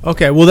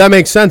 Okay, well that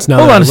makes sense now.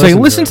 Hold that on I a second.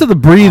 listened Listen to the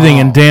breathing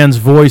in Dan's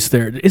voice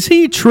there. Is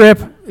he Trip?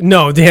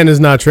 No, Dan is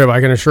not Trip. I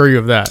can assure you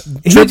of that.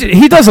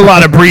 He does a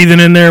lot of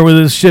breathing in there with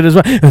his shit as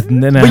well.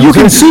 But you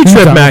can see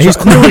Trip, Matt. He's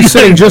clearly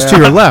sitting just to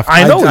your left.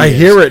 I know I he is.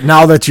 hear it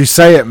now that you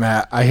say it,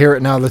 Matt. I hear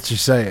it now that you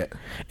say it.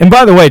 And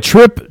by the way,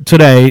 Trip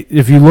today,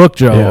 if you look,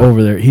 Joe, Yeah.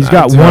 over there, he's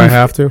got Do one. I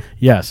have to?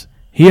 Yes,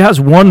 He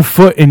has 1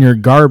 foot in your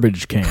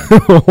garbage can.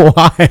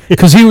 Why?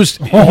 Because he was.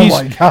 Oh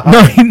my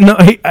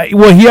God.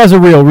 Well, he has a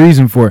real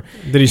reason for it.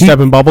 Did he step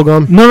in bubble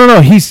gum? No.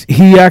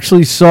 He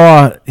actually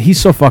saw. He's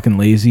so fucking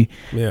lazy.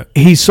 Yeah.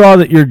 He saw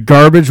that your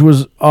garbage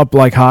was up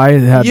like high.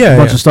 It had a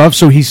bunch of stuff,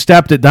 so he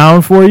stepped it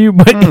down for you.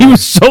 But he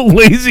was so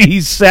lazy, he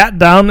sat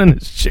down in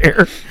his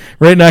chair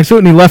right next to it,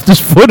 and he left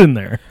his foot in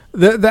there.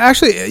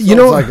 Actually, you So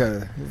know,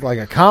 it's like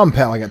a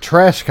compact, like a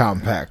trash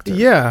compactor.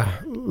 yeah.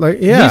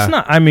 He's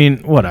not. I mean,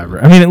 whatever.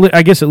 I mean,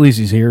 I guess at least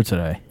he's here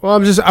today. Well,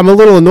 I'm a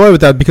little annoyed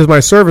with that because my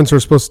servants are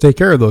supposed to take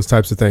care of those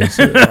types of things.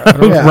 I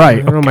don't, Yeah. Right.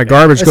 I don't know. My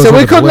garbage goes. So we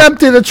over the couldn't lip.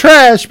 empty the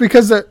trash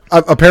because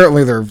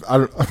apparently they're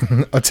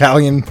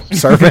Italian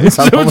servants.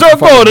 I So don't it's know all what the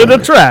fuck going in they're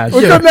the trash.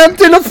 We couldn't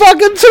empty the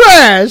fucking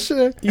trash.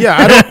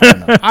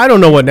 Yeah, I don't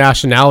know what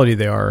nationality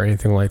they are or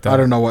anything like that. I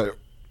don't know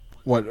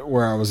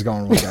where I was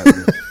going with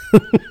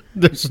that.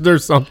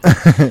 There's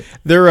something.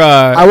 They're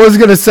I was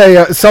gonna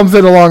say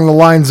something along the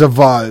lines of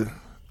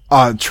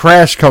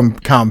trash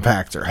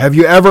compactor. Have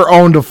you ever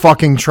owned a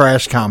fucking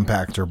trash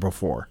compactor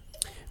before?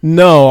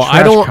 no,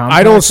 I don't. Trash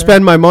I don't compactor?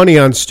 spend my money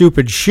on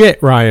stupid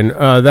shit, Ryan.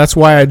 That's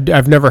why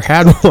I've never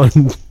had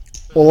one.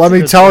 Well, let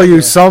me tell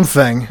you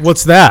something.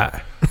 What's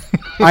that?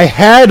 I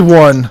had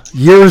one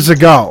years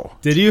ago.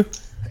 Did you?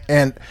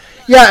 And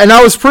yeah, and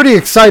I was pretty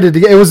excited to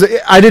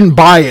get. I didn't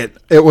buy it.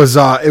 It was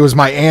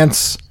my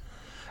aunt,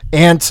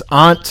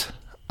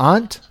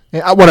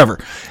 yeah, whatever.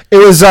 It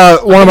was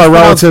one of my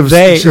relatives.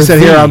 She said,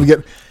 "Here, I'm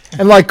get,"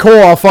 and like, cool,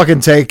 I'll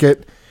fucking take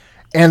it.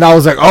 And I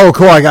was like, "Oh,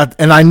 cool,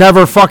 and I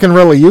never fucking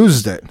really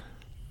used it."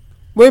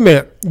 Wait a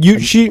minute.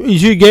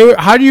 She gave it.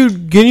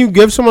 Can you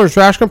give someone a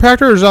trash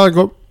compactor? Or is that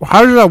like,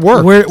 how does that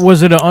work? Where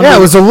was it? Yeah,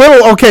 it was a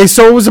little. Okay,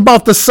 so it was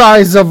about the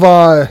size of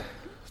I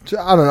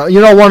don't know.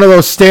 You know, one of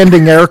those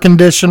standing air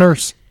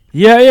conditioners.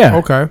 Yeah.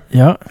 Okay.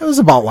 Yeah. It was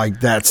about like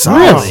that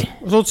size.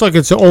 So it's like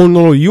its own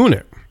little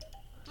unit.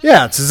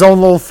 Yeah, it's his own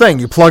little thing.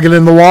 You plug it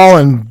in the wall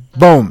and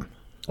boom.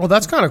 Well,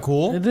 that's kind of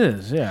cool. It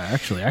is. Yeah.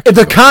 Actually.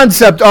 The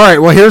concept. All right.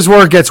 Well, here's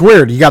where it gets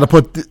weird. You got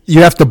to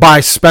you have to buy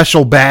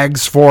special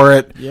bags for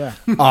it. Yeah.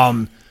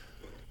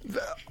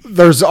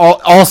 There's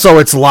also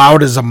it's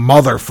loud as a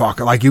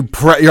motherfucker. Like you're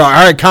like, all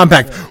right,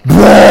 compact,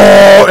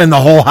 whoa, and the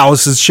whole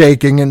house is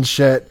shaking and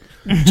shit.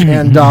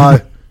 And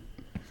I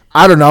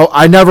don't know.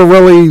 I never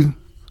really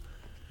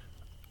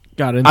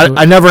Got into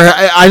I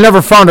it.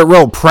 never found it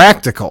real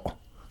practical.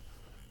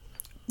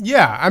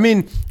 Yeah, I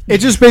mean, it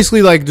just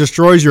basically like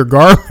destroys your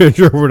garbage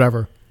or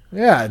whatever.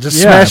 Yeah, it just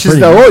Yeah, smashes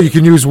pretty the. much. Oh, you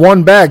can use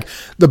one bag.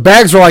 The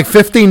bags were like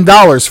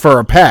 $15 for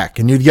a pack,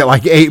 and you'd get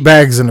like 8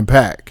 bags in a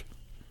pack.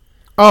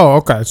 Oh,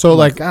 okay. So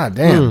like, God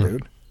damn,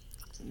 dude.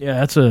 Yeah.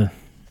 That's a.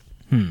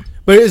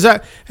 but is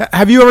that?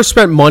 Have you ever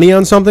spent money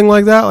on something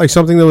like that? Like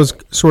something that was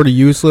sort of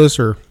useless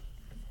or?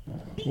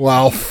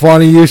 Well,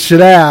 funny you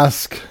should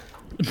ask,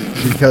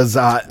 because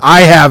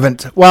I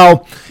haven't.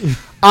 Well,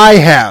 I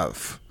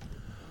have,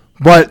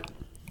 but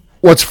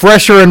what's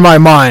fresher in my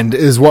mind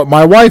is what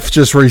my wife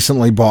just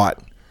recently bought.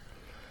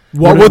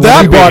 What would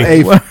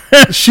that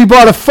be? She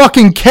bought a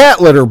fucking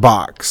cat litter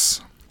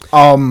box.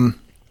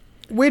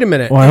 Wait a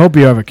minute. Well, I hope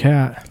you have a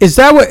cat. Is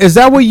that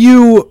what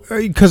you?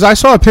 Because I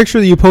saw a picture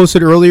that you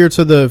posted earlier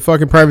to the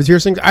fucking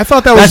privateers thing. I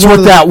thought that was That's one what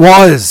of the- that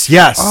was.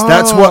 Yes,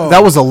 that's what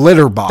that was. A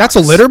litter box. That's a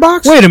litter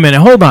box. Wait a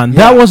minute. Hold on.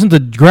 That wasn't the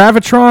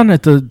Gravitron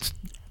at the.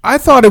 I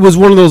thought it was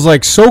one of those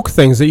like soak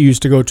things that you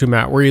used to go to,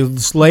 Matt, where you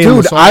just lay in the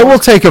Dude, salt. I will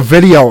take a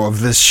video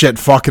of this shit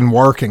fucking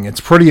working. It's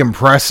pretty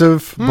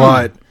impressive,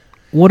 but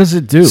What does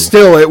it do?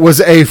 still, it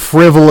was a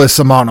frivolous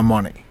amount of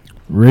money.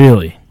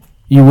 Really?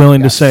 You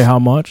willing to say how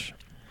much?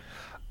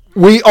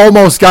 We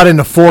almost got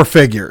into 4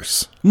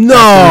 figures. No.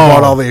 After we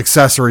bought all the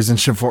accessories and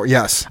shit for.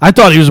 Yes. I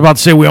thought he was about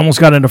to say we almost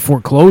got into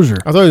foreclosure.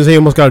 I thought he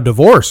almost got a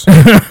divorce.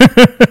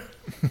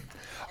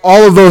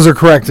 All of those are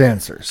correct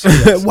answers.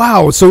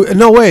 Wow. So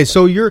no way.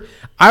 So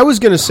I was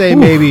gonna say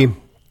maybe.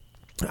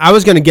 I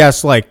was gonna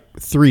guess like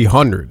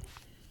 300.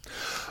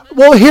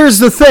 Well, here's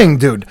the thing,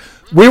 dude.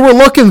 We were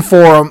looking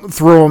for them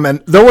through them, and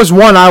there was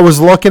one I was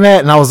looking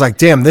at, and I was like,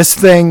 damn, this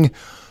thing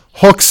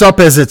hooks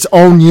up as its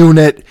own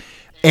unit,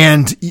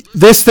 and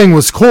this thing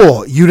was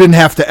cool. You didn't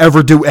have to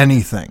ever do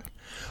anything.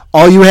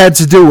 All you had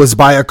to do was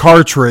buy a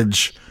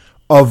cartridge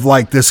of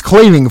like this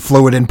cleaning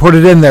fluid and put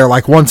it in there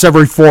like once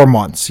every 4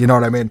 months. You know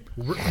what I mean?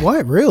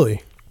 What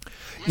really?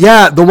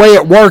 Yeah, the way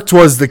it worked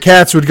was the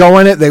cats would go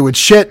in it, they would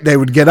shit, they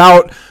would get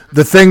out,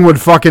 the thing would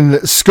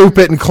fucking scoop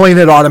it and clean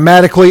it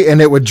automatically, and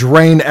it would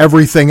drain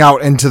everything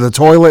out into the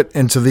toilet,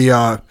 into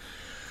the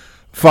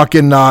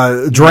fucking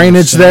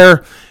drainage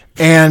there,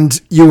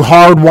 and you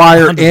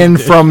hardwire in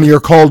from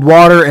your cold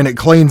water, and it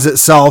cleans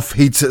itself,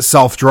 heats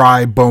itself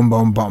dry, boom,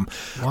 boom, boom.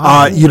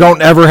 Wow. You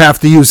don't ever have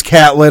to use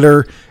cat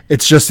litter.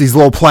 It's just these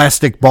little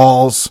plastic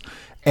balls,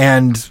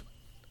 and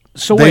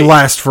So they wait.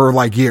 last for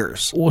like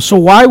years. Well, so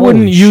why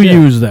wouldn't you shit.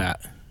 use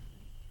that?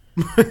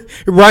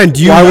 Ryan,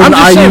 do you? Why wouldn't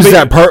just I saying, use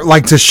but- that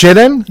like to shit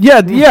in? Yeah,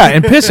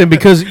 and pissing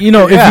because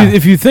Yeah.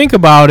 if you think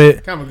about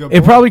it, Kind of a good it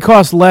point. probably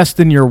costs less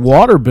than your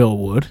water bill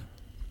would.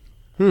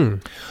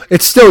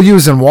 It's still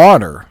using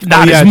water.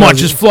 Not yeah, as it much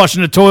does. as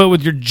flushing the toilet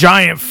with your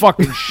giant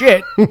fucking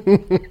shit.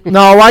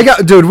 No,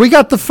 we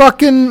got the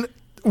fucking.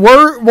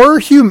 We're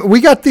human. We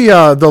got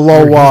the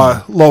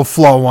low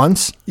flow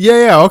ones.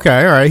 Yeah,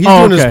 okay, all right. He's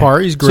doing his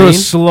part. He's green. So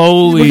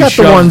slowly We got the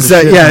shoves ones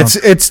that shit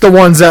down. it's the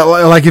ones that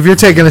like if you're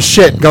taking a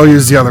shit, go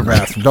use the other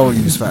bathroom. Don't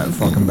use that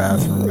fucking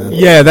bathroom, man.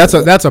 yeah, that's a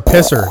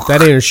pisser.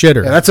 That ain't a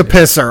shitter. That's a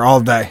pisser all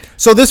day.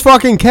 So this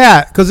fucking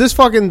cat, because this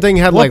fucking thing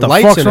had What like the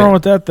lights fuck's in wrong it.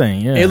 with that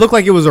thing? Yeah. It looked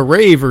like it was a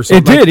rave or It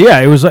something. did,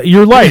 yeah. It was.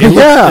 You're right.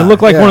 Yeah, It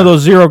looked like yeah. one of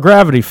those zero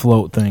gravity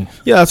float things.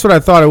 Yeah, that's what I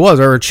thought it was,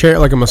 or a chair,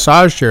 like a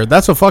massage chair.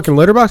 That's a fucking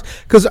litter box.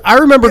 Because I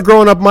remember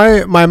growing up,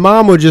 my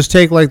mom would just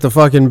take like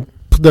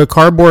the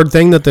cardboard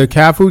thing that the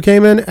cat food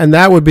came in, and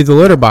that would be the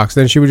litter box.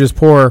 Then she would just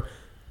pour,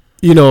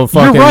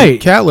 fucking right.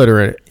 cat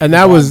litter in it, and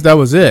that was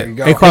it.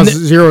 go. It cost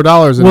And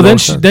 $0.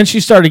 Well, then she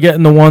started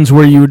getting the ones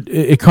where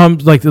it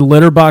comes like the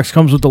litter box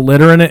comes with the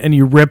litter in it, and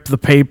you rip the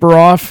paper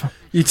off.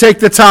 You take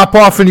the top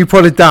off and you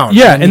put it down.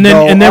 Yeah, you and then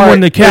go, when all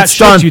the cat it's shits,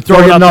 done. you throw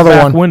it Get out the another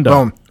back one. window.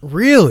 Boom.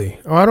 Really?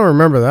 Oh, I don't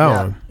remember that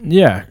one.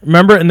 Yeah,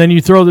 remember? And then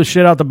you throw the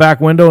shit out the back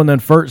window, and then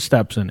Fert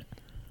steps in it.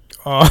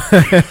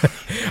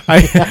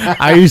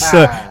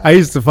 I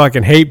used to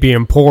fucking hate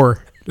being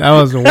poor. That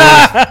was the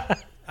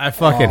worst. I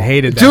fucking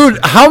hated that. Dude,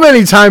 how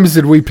many times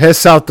did we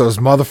piss out those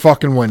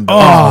motherfucking windows?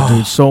 Oh,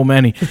 dude, so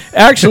many.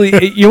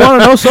 Actually, you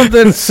want to know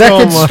something?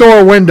 Second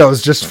store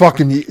windows, just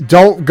fucking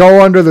don't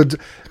go under the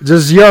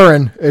just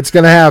urine. It's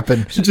gonna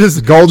happen.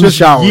 just golden just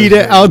showers. Yeet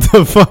it out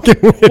the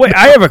fucking window. Wait,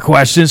 I have a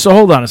question. So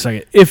hold on a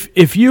second.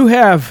 If you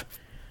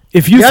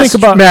Yes, think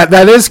about Matt,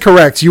 that is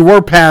correct. You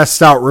were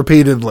passed out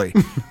repeatedly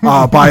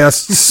by us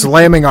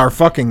slamming our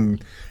fucking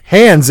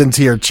hands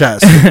into your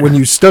chest when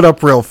you stood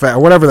up real fast,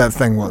 whatever that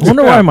thing was. I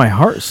wonder why my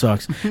heart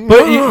sucks.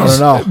 But I don't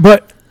know.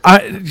 But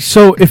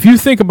so if you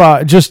think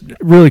about just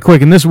really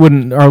quick, and this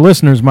wouldn't our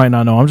listeners might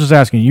not know. I'm just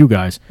asking you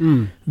guys.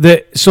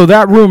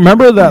 That room.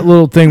 Remember that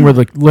little thing where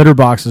the litter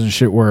boxes and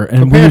shit were,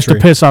 and The we used to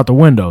pantry. piss out the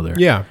window there.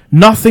 Yeah.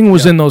 Nothing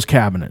was in those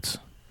cabinets.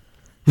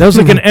 That was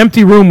like an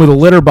empty room with a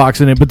litter box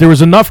in it, but there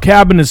was enough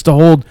cabinets to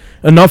hold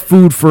enough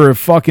food for a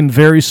fucking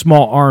very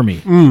small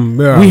army.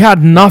 Yeah. We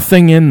had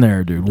nothing in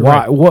there, dude.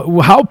 Why? Right.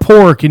 What? How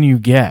poor can you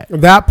get?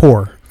 that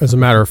poor, as a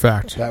matter of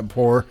fact. That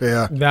poor,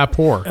 yeah. That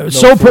poor.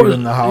 So food poor,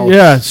 in the house.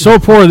 yeah, so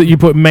poor that you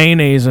put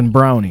mayonnaise in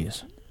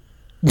brownies.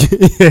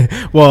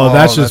 Well,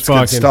 that's Oh, just good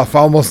fucking stuff. I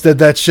almost did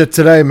that shit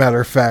today,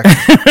 matter of fact.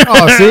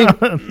 Oh, see?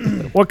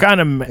 What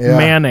kind of Yeah.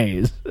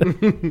 mayonnaise?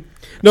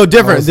 No,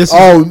 different. This is,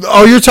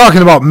 Oh, you're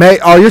talking about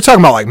you're talking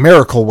about like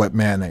Miracle Whip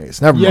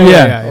mayonnaise. Never mind.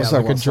 yeah, I was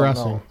like a about something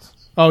dressing. else.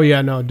 Oh,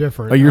 yeah, no,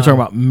 different. Oh, you're talking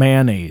about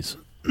mayonnaise.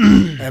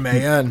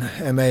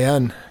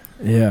 M-A-N.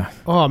 Yeah.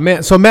 Oh,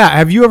 man. So, Matt,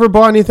 have you ever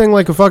bought anything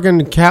like a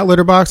fucking cat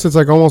litter box that's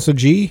like almost a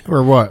G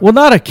or what? Well,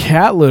 not a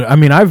cat litter. I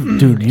mean,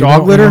 dude, you Dog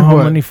don't litter? know how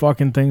What? many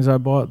fucking things I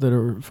bought that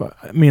are.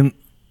 I mean,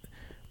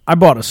 I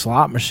bought a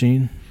slot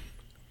machine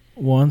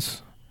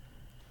once.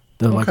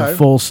 Like a Okay.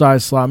 full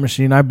size slot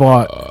machine. I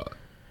bought.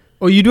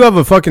 Oh, you do have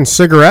a fucking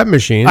cigarette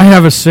machine. I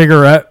have a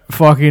cigarette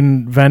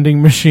fucking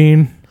vending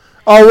machine.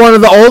 Oh, one of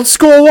the old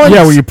school ones?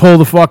 Yeah, where you pull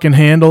the fucking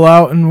handle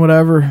out and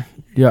whatever.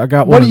 Yeah, I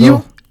got one. What do of you?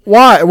 those.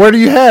 Why? Where do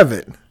you have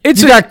it?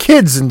 It's you a- got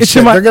kids and it's shit.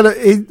 in my- They're gonna.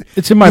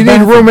 It's in my You need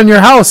bathroom. room in your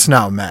house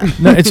now, Matt.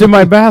 No, it's in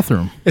my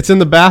bathroom. It's in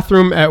the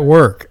bathroom at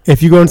work.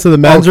 If you go into the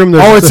men's room,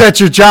 there's It's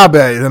at your job.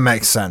 That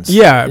makes sense.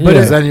 yeah, but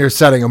Because then you're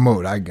setting a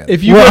mood. I get it.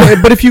 if you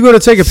if you go to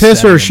take a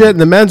piss or a shit in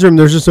the men's room,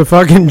 there's just a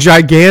fucking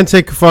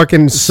gigantic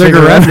fucking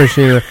cigarette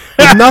machine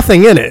with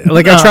nothing in it.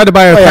 Like I tried to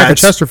buy a pack of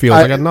it's- Chesterfields,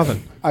 I got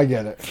nothing. I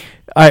get it.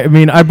 I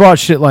mean, I bought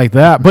shit like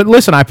that. But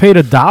listen, I paid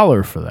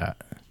 $1 for that.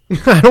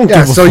 I don't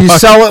Yeah, give a so you fuck.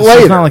 sell it So it's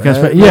later. not like I man.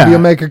 spent- Maybe yeah. you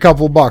make a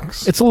couple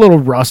bucks. It's a little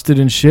rusted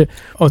and shit.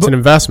 Oh, it's an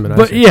investment. I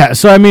But see. yeah,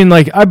 so I mean,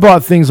 like, I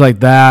bought things like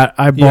that.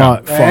 I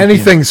bought fucking-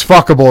 Anything's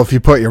fuckable if you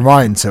put your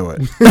mind to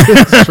it.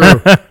 It's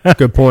true.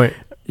 Good point.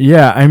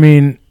 Yeah, I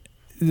mean,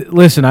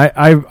 listen,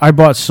 I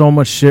bought so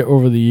much shit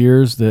over the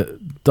years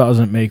that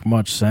doesn't make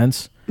much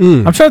sense.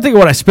 I'm trying to think of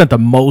what I spent the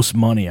most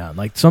money on.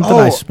 Like something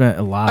I Oh, spent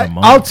a lot of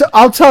money.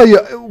 I'll tell you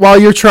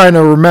while you're trying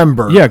to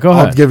remember. Yeah, go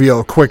I'll ahead. give you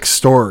a quick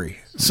story.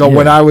 So Yeah.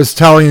 when I was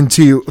talking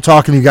to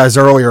you guys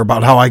earlier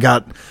about how I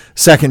got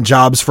second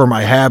jobs for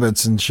my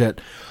habits and shit,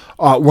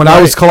 when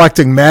I was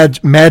collecting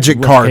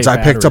magic cards, I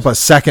picked up a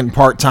second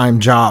part-time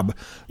job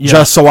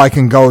just so I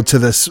can go to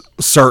this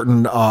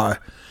certain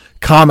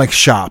comic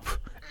shop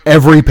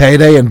every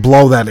payday and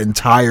blow that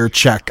entire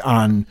check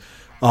on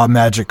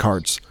magic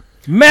cards.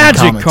 Magic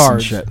comics and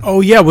cards. shit.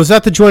 Oh yeah, was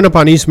that the joint up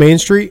on East Main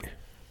Street?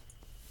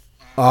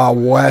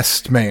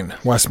 West Main.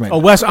 Oh,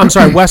 West. I'm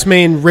sorry, West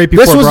Main. Right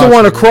before This was the Broad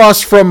one Street.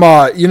 across from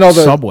the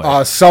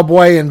Subway.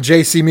 Subway and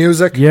JC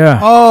Music. Yeah. Next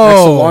to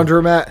Oh,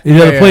 laundromat.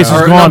 Yeah, the place is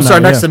Or, gone I'm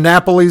sorry, now, next yeah. to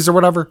Napoli's or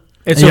whatever.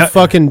 it's Yeah. a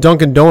fucking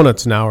Dunkin'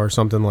 Donuts now or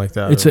something like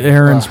that. It's an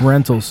Aaron's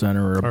rental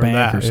center or a Or bank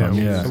that, or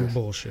something. Yeah. Some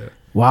bullshit.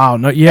 Wow.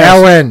 No. Yeah.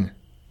 Ellen.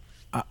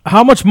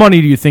 How much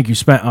money do you think you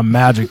spent on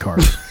magic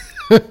cards?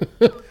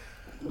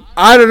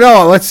 I don't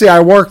know. Let's see. I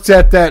worked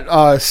at that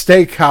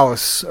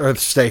steakhouse.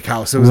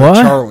 It was What?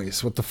 at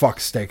Charlie's. What the fuck,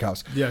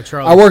 steakhouse? Yeah,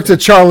 Charlie's. I worked at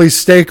Charlie's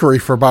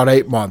Steakery for about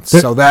 8 months.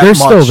 So that they're much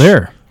still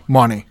there.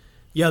 money.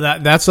 Yeah,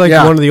 that's like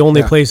Yeah, one of the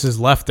only yeah. places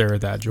left there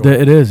at that joint.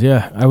 It is,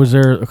 yeah. I was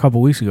there a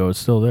couple weeks ago. It's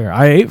still there.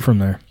 I ate from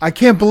there. I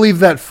can't believe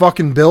that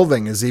fucking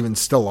building is even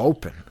still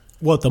open.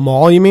 What, the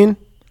mall, you mean?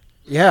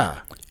 Yeah.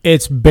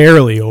 It's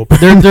barely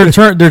open. They're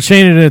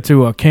changing it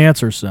to a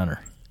cancer center.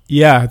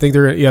 Yeah, I think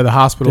the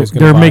hospital's going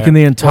to They're making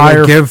the Will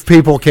entire they give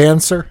people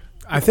cancer?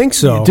 I think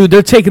so. dude.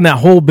 They're taking that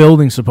whole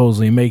building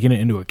supposedly and making it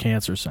into a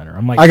cancer center.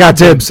 I'm like, I got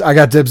dibs. I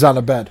got dibs on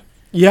the bed.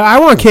 Yeah, I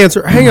want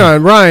cancer. Hang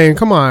on, Ryan,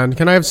 come on.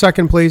 Can I have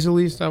second place at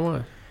least? I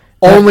want.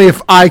 Only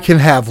if I can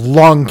have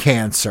lung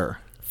cancer.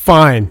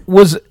 Fine.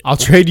 I'll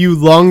trade you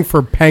lung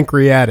for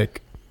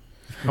pancreatic.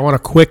 I want a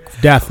quick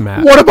death,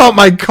 Matt. What about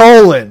my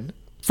colon?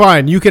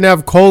 Fine, you can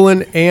have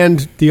colon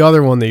and the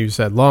other one that you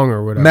said, lung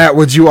or whatever. Matt,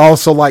 would you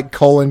also like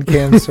colon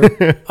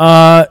cancer?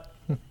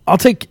 I'll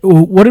take.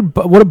 What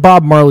did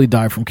Bob Marley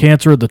die from?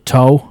 Cancer of the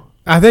toe.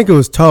 I think it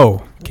was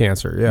toe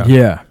cancer. Yeah.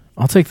 Yeah,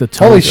 I'll take the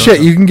toe. Holy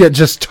shit, you can get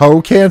just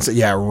toe cancer?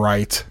 Yeah,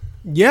 right.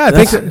 Yeah,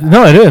 I think.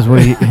 No, it is.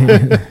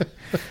 What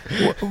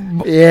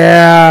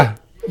Yeah,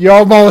 you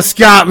almost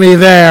got me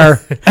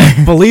there.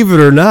 Believe it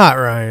or not,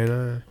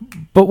 Ryan.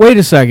 But wait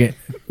a second.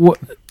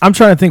 I'm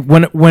trying to think.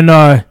 When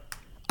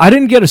I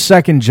didn't get a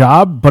second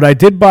job, but I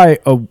did buy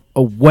a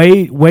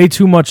way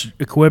too much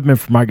equipment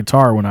for my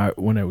guitar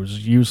when it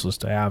was useless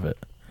to have it.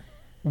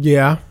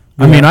 Yeah.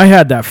 I mean, I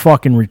had that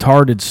fucking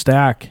retarded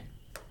stack.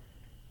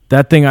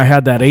 That thing, I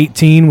had that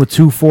 18 with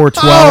 2 4 12s.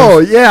 Oh,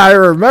 yeah, I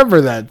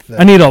remember that thing.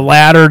 I need a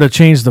ladder to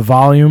change the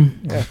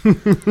volume.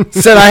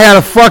 Said I had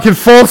a fucking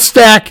full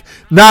stack.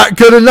 Not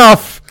good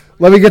enough.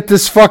 Let me get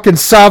this fucking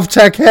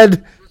Sovtech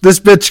head. This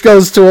bitch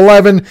goes to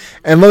 11.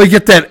 And let me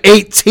get that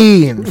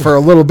 18 for a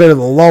little bit of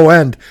the low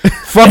end.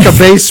 Fuck a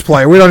bass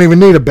player. We don't even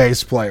need a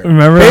bass player.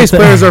 Remember Bass that?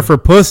 players are for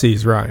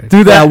pussies, Ryan.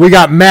 Do that. Yeah, we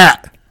got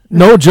Matt.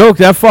 No joke.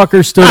 That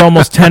fucker stood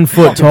almost 10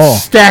 foot tall.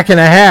 Stack and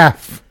a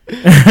half.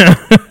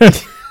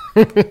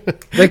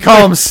 They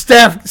call him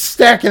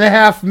stack and a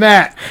half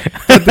Matt.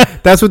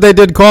 That's what they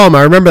did call him.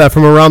 I remember that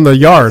from around the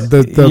yard,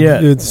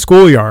 the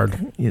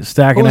schoolyard. Yeah,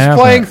 stack and a Who's half.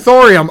 playing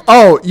thorium?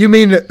 Oh, you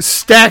mean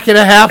stack and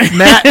a half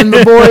Matt and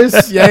the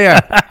boys?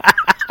 Yeah.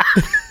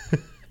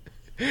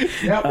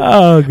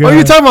 Oh, God. Oh,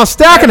 you're talking about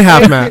stacking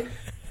half, Matt.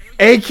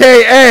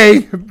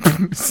 AKA.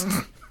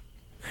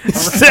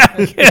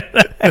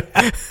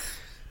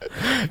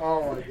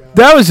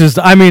 That was just,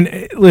 I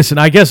mean, listen,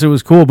 I guess it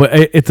was cool, but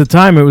at the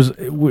time, it was,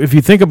 if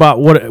you think about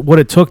what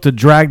it took to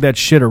drag that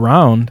shit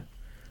around,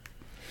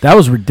 that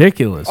was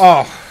ridiculous.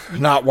 Oh,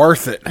 not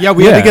worth it. Yeah,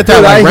 we had to get that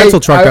Dude, like, I rental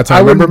hate- truck that time.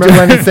 I wouldn't remember?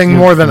 do anything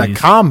more than a Please.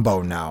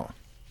 combo now.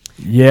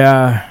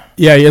 Yeah.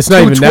 Yeah, it's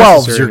not even 212s,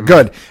 necessary. you're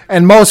good.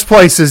 And most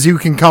places you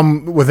can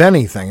come with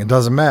anything. It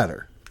doesn't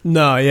matter.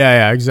 No,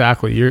 yeah,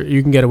 exactly.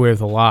 You can get away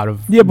with a lot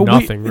of Yeah, but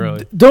nothing,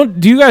 really. Do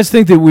you guys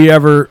think that we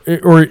ever,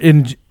 or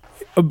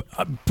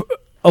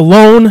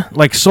alone,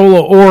 like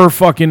solo or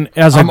fucking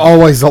as I'm a,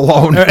 always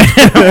alone. or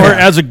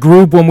as a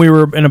group when we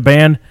were in a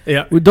band?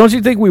 Yeah. Don't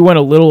you think we went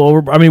a little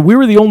over? I mean, we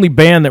were the only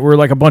band that were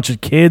like a bunch of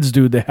kids,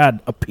 dude, that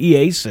had a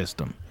PA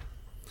system.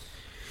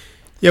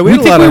 Yeah, We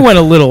had a think lot we of, went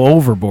a little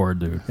overboard,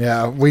 dude.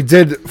 Yeah, we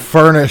did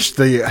furnish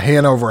the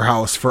Hanover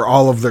house for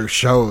all of their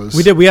shows.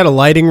 We did. We had a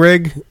lighting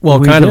rig. Well,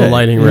 We kind of a did,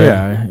 lighting rig.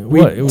 yeah.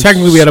 We It was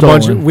technically we had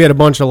stolen. a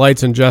bunch of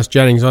lights and Jess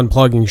Jennings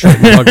unplugging shit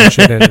and plugging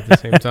shit in at the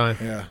same time.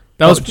 Yeah.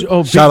 That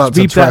was Shout out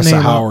to beep that Tressa name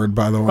up. Howard,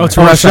 by the way. Oh,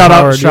 Teresa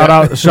Howard,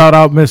 yeah. shout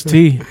out, Miss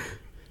T.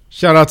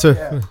 shout out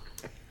to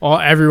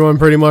everyone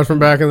pretty much from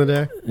back in the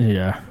day.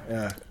 Yeah,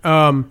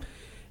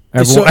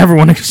 So-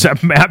 everyone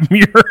except Matt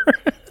Muir.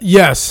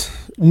 Yes,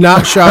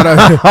 not shout out.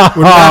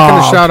 We're not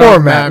going to shout poor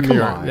out Matt, Matt come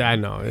Muir. on. Yeah, I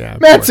know. Yeah,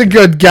 Matt's a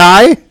good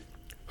guy.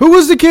 who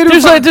was the kid?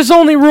 There's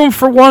only room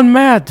for one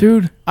Matt,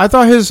 dude. I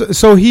thought his.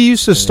 So he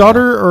used to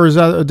stutter, or is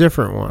that a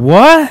different one?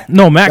 What?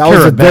 No, Matt That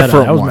was a Carabetta.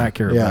 different That was one. Matt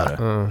Carabetta.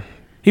 Yeah.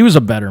 He was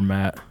a better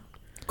Matt.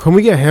 Can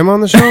we get him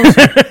on the show?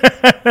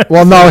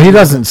 Well, no, he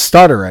doesn't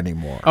stutter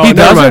anymore. Oh, He never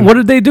doesn't. mind. What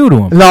did they do to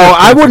him? No,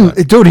 I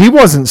wouldn't. Dude, he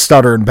wasn't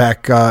stuttering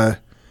back,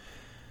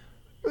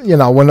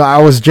 when I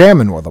was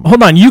jamming with him.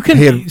 Hold on, you can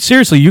He-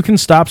 seriously, you can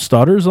stop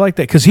stutters like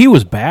that because he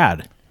was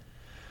bad.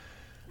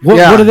 What,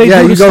 yeah, what do they do?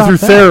 you to go stop through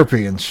that?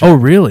 therapy and shit. Oh,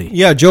 really?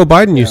 Yeah, Joe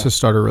Biden used to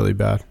stutter really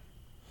bad.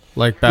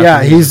 Like back yeah,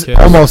 when he was he's a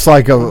kid. almost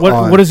like a.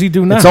 What does he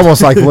do now? It's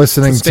almost like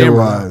listening to.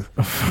 Stammer.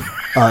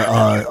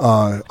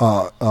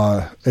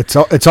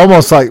 It's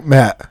almost like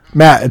Matt.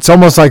 It's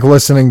almost like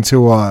listening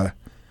to.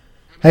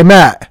 Hey,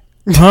 Matt.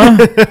 Huh?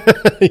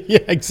 Yeah,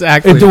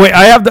 exactly. Wait,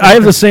 I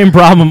have the same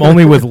problem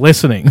only with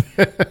listening.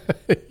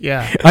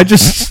 Yeah, I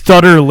just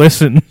stutter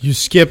listen. you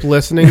skip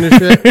listening to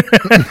shit.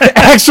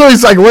 Actually,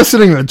 it's like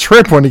listening to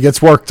Trip when he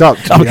gets worked up.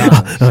 To be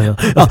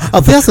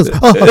honest. This is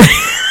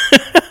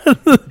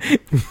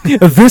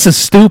This is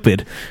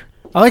stupid.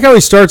 I like how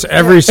he starts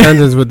every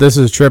sentence with "This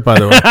is Trip." By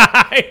the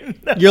way,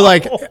 you're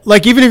like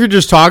even if you're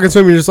just talking to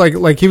him, you're just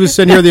like he was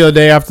sitting here the other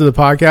day after the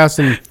podcast,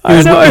 and he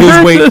was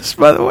waiting.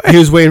 By the way, he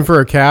was waiting for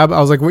a cab. I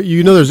was like, well,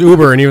 there's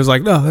Uber, and he was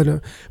like, no, I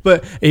don't.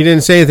 But he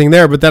didn't say anything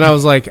there. But then I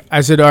was like,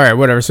 I said, all right,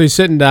 whatever. So he's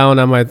sitting down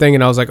on my thing,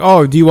 and I was like,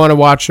 oh, do you want to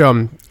watch?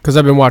 Because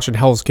I've been watching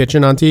Hell's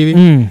Kitchen on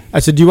TV. I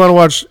said, do you want to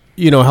watch?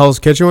 Hell's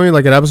Kitchen,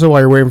 like an episode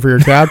while you're waiting for your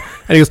cab,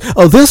 and he goes,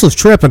 "Oh, this is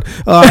tripping,"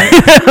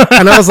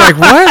 and I was like,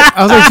 "What?"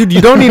 I was like, "Dude, you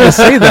don't need to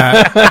say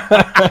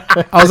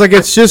that." I was like,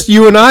 "It's just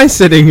you and I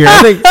sitting here."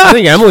 I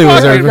think Emily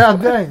was there.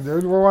 God dang,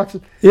 dude, we're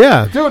watching.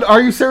 Yeah, dude,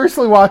 are you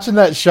seriously watching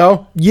that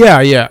show?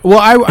 Yeah.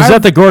 Well, is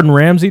that the Gordon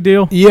Ramsay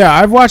deal? Yeah,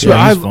 I've watched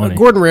Yeah, it. he's funny.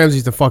 Gordon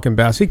Ramsay's the fucking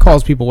best. He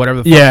calls people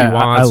whatever the fuck he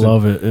wants. I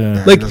love it.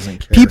 Yeah. Like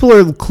people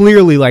are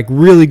clearly like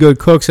really good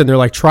cooks, and they're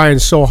like trying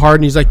so hard,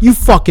 and he's like, "You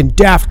fucking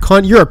daft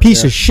cunt, you're a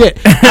piece of shit.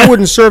 I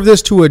wouldn't serve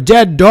this to a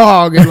dead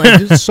dog," and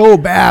like it's so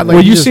bad. Like,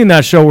 Well, you've seen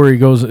that show where he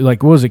goes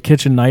like, what was it,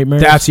 Kitchen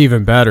Nightmares? That's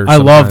even better. I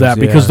love that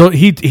sometimes, because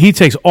he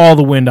takes all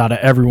the wind out of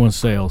everyone's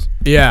sails.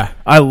 yeah.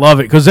 I love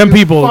it because then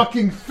people.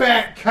 Fucking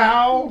fat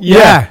cow.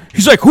 Yeah.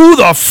 He's like, what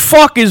the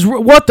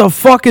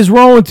fuck is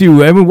wrong with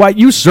you? I mean, why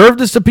you serve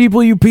this to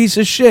people, you piece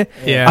of shit?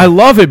 Yeah. I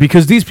love it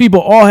because these people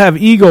all have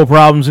ego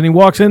problems, and he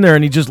walks in there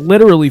and he just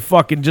literally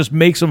fucking just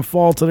makes them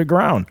fall to the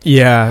ground.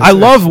 Yeah. I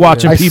love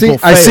watching people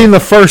fail. I seen the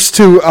first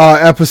 2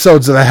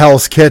 episodes of the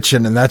Hell's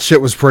Kitchen, and that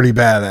shit was pretty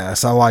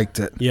badass. I liked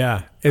it.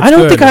 Yeah. It's I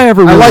don't good. think I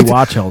ever really liked it.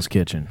 watched Hell's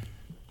Kitchen.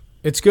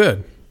 It's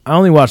good. I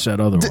only watched that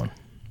other one.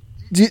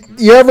 Do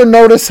you ever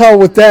notice how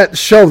with that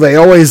show they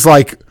always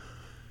like,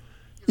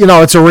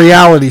 it's a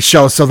reality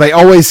show, so they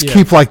always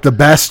keep like the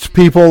best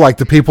people, like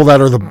the people that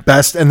are the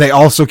best, and they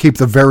also keep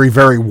the very,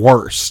 very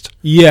worst.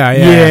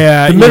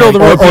 Yeah. The middle of the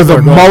road Or the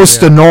people are going,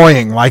 most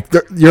annoying. Like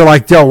you're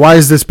like, yo, why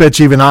is this bitch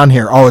even on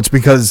here? Oh, it's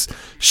because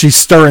she's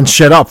stirring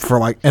shit up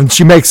and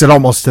she makes it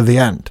almost to the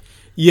end.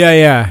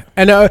 Yeah.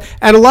 And a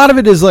lot of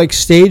it is like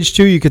staged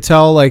too. You could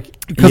tell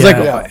because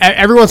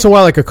every once in a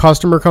while like a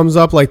customer comes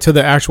up like to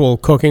the actual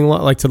cooking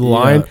like to the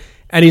line,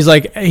 and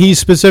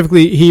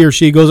he or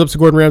she goes up to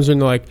Gordon Ramsay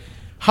and they're like,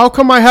 how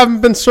come I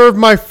haven't been served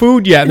my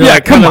food yet? And they're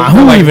like, come on,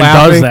 who like even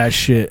laughing. does that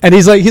shit? And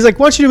he's like,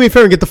 why don't you do me a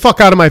favor and get the fuck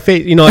out of my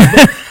face?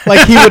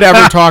 Like he would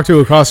ever talk to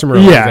a customer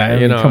like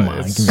that. come on,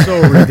 it's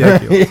so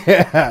ridiculous.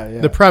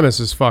 The premise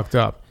is fucked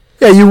up.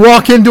 Yeah, you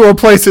walk into a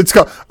place,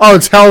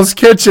 it's Hell's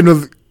Kitchen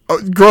with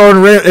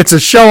Gordon Ramsay. It's a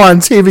show on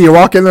TV. You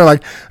walk in there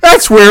like,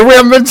 that's weird. We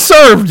haven't been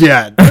served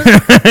yet.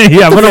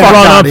 Yeah, I'm gonna Fuck run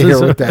out up of here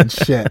to with that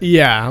shit.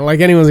 Yeah, like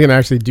anyone's gonna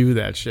actually do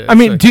that shit. I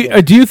mean, It's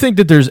like, do you think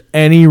that there's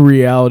any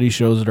reality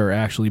shows that are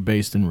actually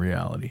based in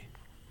reality?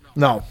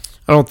 No.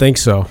 I don't think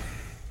so.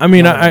 I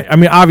mean, I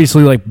mean,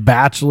 obviously, like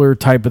Bachelor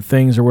type of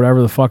things or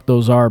whatever the fuck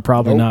those are,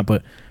 probably not.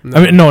 But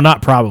I mean, no,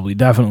 not probably,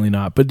 definitely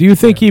not. But do you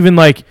think even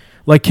like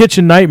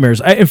Kitchen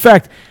Nightmares? In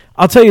fact,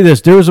 I'll tell you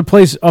this: there was a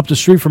place up the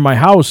street from my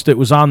house that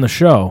was on the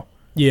show,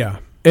 Yeah.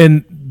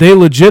 and they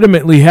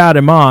legitimately had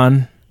him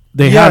on.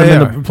 They had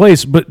him in the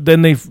place, but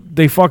then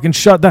they fucking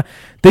shut down.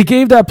 They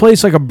gave that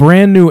place like a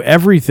brand new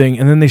everything,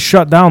 and then they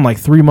shut down like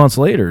 3 months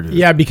later. Dude.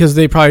 Yeah, because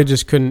they probably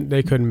just couldn't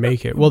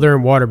make it. Well, they're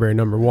in Waterbury,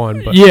 number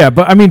one. But Yeah,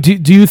 but I mean,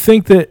 do you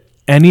think that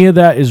any of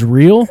that is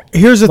real?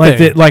 here's the Like,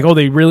 thing.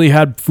 they really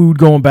had food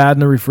going bad in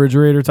the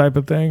refrigerator type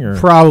of thing? Or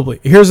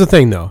Probably. Here's the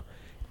thing, though.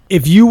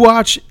 If you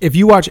watch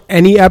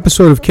any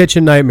episode of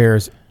Kitchen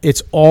Nightmares,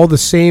 it's all the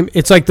same.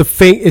 It's like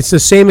it's the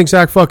same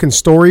exact fucking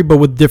story, but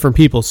with different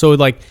people. So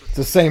like, It's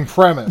the same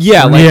premise.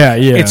 yeah, like, Yeah.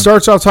 It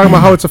starts off talking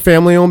about how it's a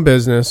family-owned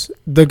business.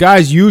 The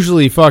guy's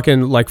usually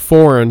fucking like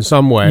foreign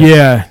some way.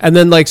 Yeah. And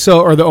then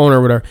or the owner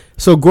or whatever.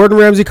 So Gordon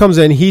Ramsay comes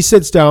in, he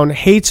sits down,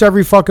 hates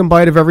every fucking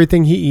bite of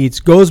everything he eats,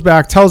 goes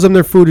back, tells them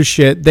their food is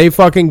shit. They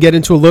fucking get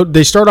into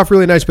they start off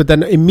really nice, but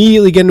then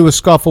immediately get into a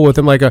scuffle with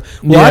him I don't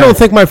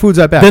think my food's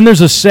that bad. Then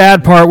there's a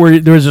sad part where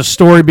there's a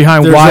story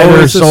behind There's why they're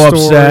always a so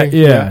story. upset.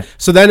 Yeah.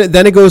 So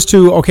then it goes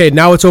to, okay,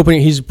 now it's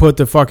opening. He's put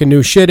the fucking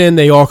new shit in.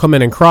 They all come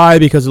in and cry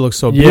because it looks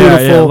so beautiful.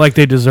 Yeah, like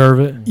they deserve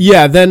it.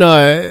 Yeah, then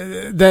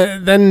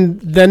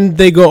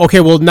they go, okay,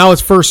 well now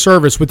it's first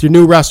service with your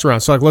new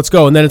restaurant. So like, let's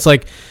go. And then it's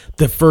like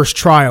the first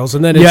trials,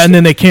 and then And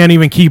then they can't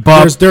even keep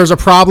up. there's a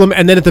problem,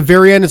 and then at the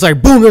very end it's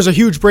like boom, there's a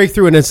huge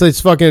breakthrough, and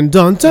it's fucking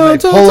dun dun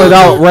dun. Pull dun, it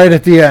out dun. right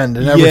at the end,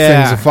 and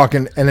everything's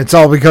Yeah. and it's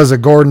all because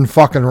of Gordon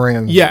fucking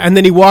Ramsay. Yeah, and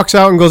then he walks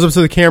out and goes up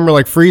to the camera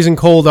like freezing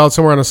cold out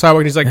somewhere on the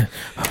sidewalk, and he's like.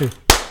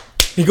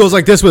 He goes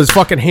like this with his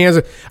fucking hands.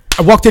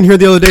 I walked in here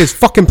the other day. His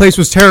fucking place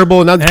was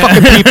terrible. And now the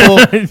fucking people,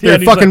 they're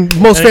and he's fucking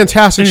like- most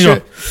fantastic and you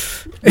shit.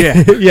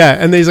 Yeah. Yeah,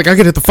 and then he's like, I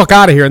gotta get the fuck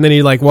out of here. And then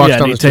he like walks Yeah,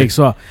 down and the he takes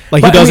street. off.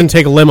 Like But, he I doesn't mean,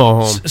 take a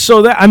limo home.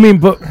 So that, I mean,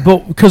 but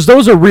because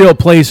those are real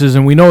places,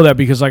 and we know that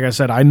because, like I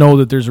said, I know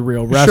that there's a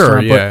real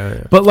restaurant.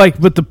 yeah.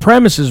 But the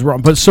premise is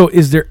wrong. But so,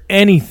 is there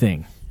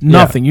anything?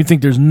 Nothing. You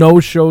think there's no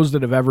shows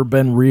that have ever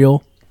been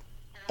real?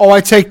 Oh, I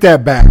take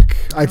that back.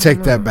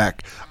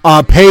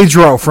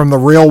 Pedro from the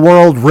Real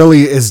World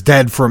really is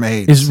dead from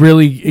AIDS.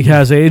 He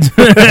has AIDS?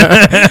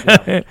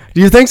 Do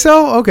you think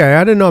so? Okay,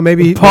 I didn't know.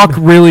 Maybe Puck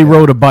really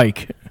rode a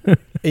bike.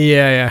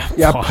 Yeah.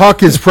 Yeah,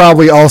 Puck is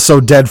probably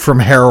also dead from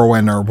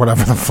heroin or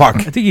whatever the fuck.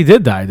 I think he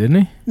did die,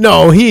 didn't he?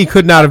 No, he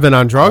could not have been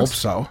on Hope drugs.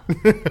 so.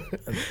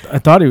 I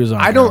thought he was on.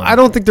 I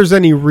don't think there's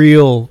any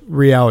real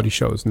reality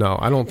shows. No,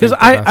 I don't. Because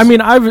Think I mean,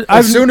 I've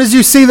As soon as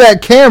you see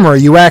that camera,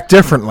 you act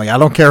differently. I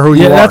don't care who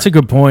you yeah, are. that's a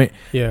good point.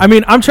 Yeah. I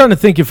mean, I'm trying to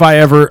think if I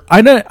ever.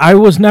 I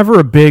was never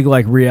a big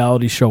like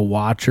reality show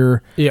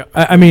watcher. Yeah.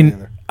 I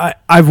mean,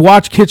 I've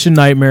watched Kitchen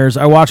Nightmares.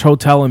 I watch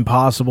Hotel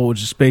Impossible,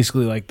 which is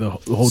basically like the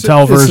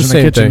hotel It's the version of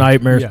same Kitchen thing.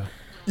 Nightmares. Yeah.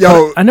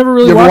 Yo, I never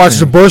really you ever watched watched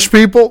the any. Bush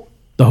People?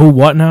 The Who?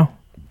 What now?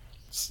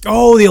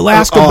 Oh, the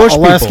Alaska Bush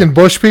Alaskan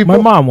people. Bush People?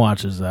 My mom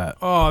watches that.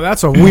 Oh,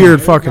 that's a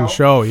weird fucking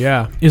show.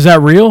 Yeah. Is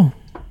that real?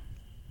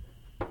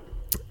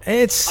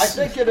 It's.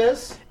 think it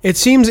is. It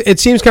seems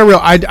kind of real.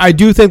 I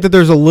do think that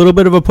there's a little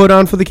bit of a put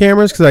on for the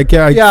cameras because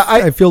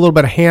I feel a little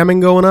bit of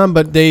hamming going on,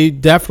 but they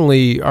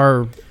definitely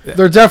are.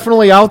 They're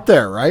definitely out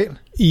there, right?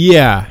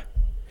 Yeah,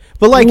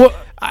 but like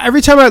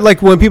every time I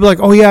like when people are like,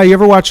 oh yeah, you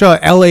ever watch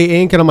L.A.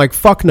 Ink? And I'm like,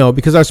 fuck no,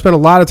 because I've spent a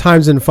lot of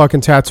times in fucking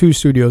tattoo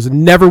studios,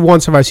 and never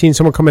once have I seen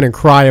someone come in and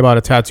cry about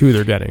a tattoo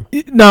they're getting.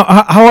 Now,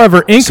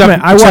 however,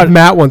 Inkman, I Except watched.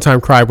 Matt one time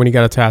cried when he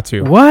got a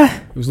tattoo. What?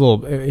 It was a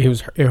little. He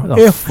was.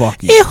 The fuck?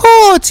 It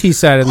hurts. He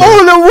said. In there.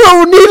 Oh, the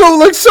road needle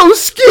looks so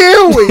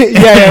scary.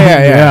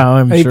 Yeah.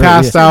 I'm And he sure,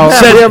 passed yeah. out.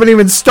 Matt, we haven't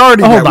even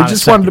started Hold yet. We on a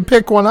just wanted to second.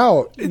 pick one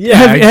out. Yeah,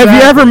 Have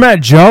you ever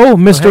met Joe, Hang on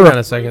Mr.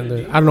 a second.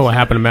 I don't know what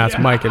happened to Matt's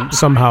mic. It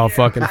somehow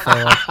fucking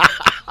fell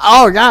off.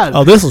 Oh, God.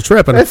 Oh, this is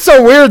tripping. It's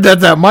so weird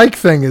that mic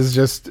thing is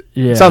just,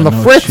 Yeah, it's on the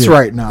no fritz shit.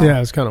 right now.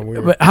 Yeah, it's kind of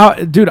weird. But how,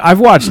 dude? I've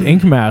watched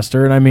Ink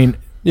Master, and I mean,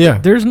 Yeah.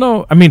 there's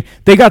no. I mean,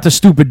 they got the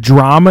stupid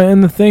drama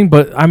in the thing,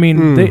 but I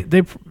mean,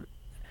 they.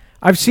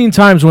 I've seen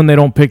times when they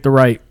don't pick the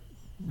right,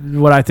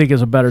 what I think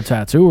is a better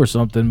tattoo or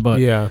something. But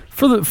Yeah.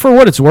 for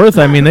what it's worth,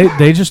 I mean,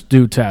 they just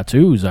do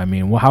tattoos. I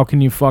mean, well, how can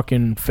you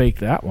fucking fake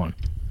that one?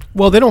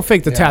 Well, they don't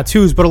fake the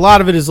tattoos, but a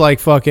lot of it is like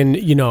fucking,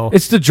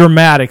 It's the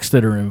dramatics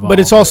that are involved. but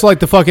it's also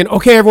like the fucking,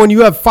 okay, everyone,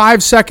 you have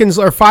 5 seconds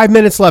or 5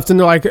 minutes left. And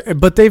they're like,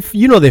 but they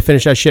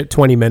finished that shit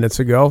 20 minutes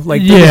ago.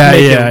 Like, they're just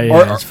making-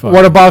 Or it's fine.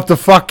 what about the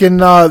fucking,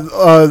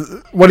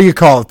 what do you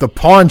call it? The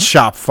pawn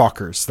shop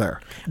fuckers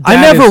there. I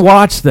That never is-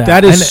 watched that.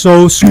 That is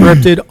so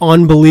scripted,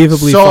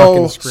 unbelievably So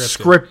fucking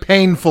scripted.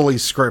 painfully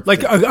scripted.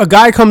 Like a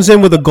guy comes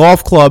in with a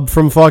golf club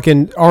from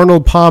fucking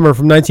Arnold Palmer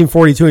from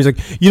 1942. And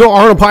he's like,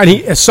 Arnold Palmer.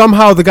 And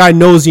somehow the guy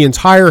knows the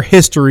entire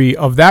history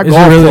of that Is it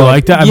golf really club.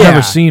 like that? I've Yeah.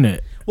 never seen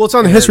it. Well, it's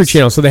on the History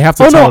Channel, so they have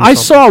to. Oh tell no, him I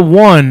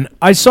something.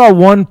 saw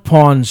one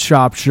pawn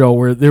shop show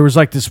where there was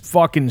like this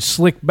fucking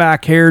slick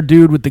back hair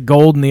dude with the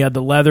gold and he had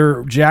the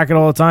leather jacket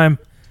all the time.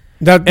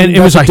 That, And it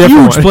was a that's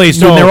different huge one. place,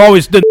 dude. No. And they're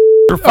always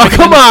Oh,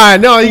 come on.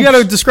 No, you got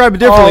to describe it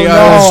differently.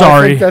 I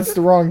sorry. think that's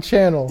the wrong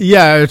channel.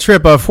 Yeah,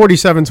 Trip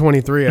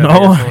 4723. I think, or no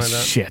something like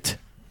that. shit.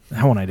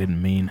 That one I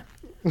didn't mean.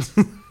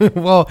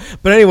 Well,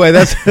 but anyway,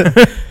 that's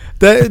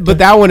but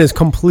that one is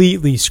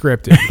completely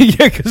scripted.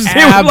 Yeah, because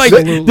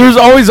Absolutely. there's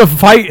always a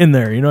fight in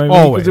there. You know what I mean?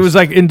 'Cause Always. it was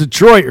like in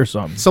Detroit or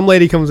something. Some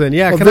lady comes in.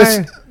 Yeah, Well,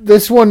 can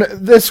this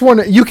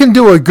one, you can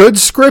do a good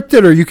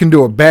scripted or you can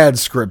do a bad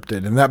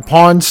scripted, and that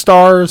Pawn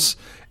Stars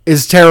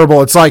is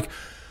terrible. It's like,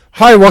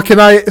 hi, what can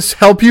I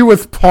help you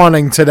with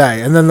pawning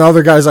today? And then the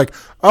other guy's like,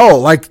 oh,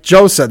 like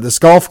Joe said, this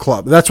golf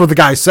club. That's what the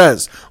guy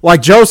says.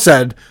 Like Joe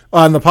said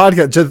on the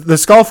podcast,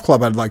 this golf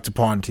club I'd like to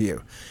pawn to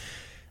you.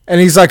 And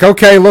he's like,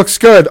 okay, looks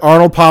good.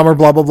 Arnold Palmer,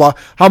 blah, blah, blah.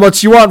 How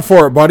much you want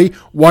for it, buddy?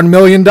 $1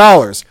 million.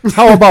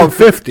 How about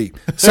 50?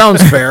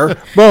 Sounds fair.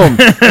 Boom.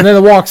 And then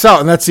it walks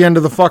out, and that's the end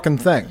of the fucking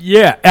thing.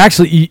 Yeah,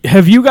 actually,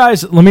 have you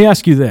guys? Let me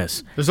ask you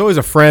this. there's always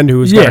a friend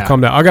who's got to Yeah.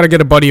 come down. I got to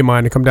get a buddy of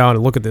mine to come down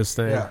and look at this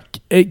thing.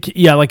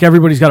 Yeah. Like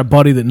everybody's got a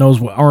buddy that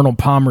knows what Arnold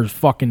Palmer's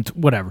fucking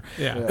whatever.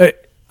 Yeah.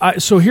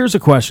 So here's a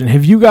question: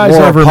 have you guys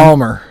Laura ever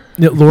Palmer.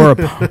 Yeah, Laura?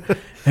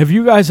 Have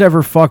you guys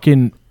ever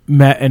fucking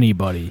met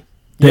anybody?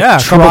 That Yeah,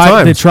 a couple tried,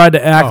 times. They tried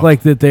to act Oh.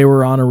 like that they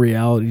were on a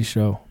reality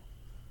show.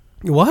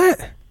 What?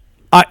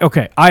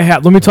 I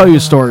have. Let me tell you a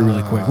story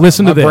really quick.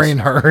 Listen to My this. brain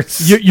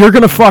hurts. You're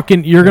gonna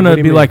fucking. You're gonna what do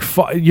you be mean? like.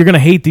 You're gonna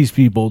hate these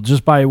people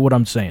just by what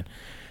I'm saying.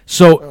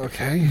 So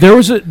Okay. there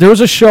was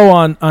a show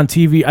on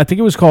TV. I think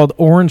it was called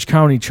Orange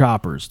County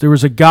Choppers. There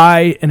was a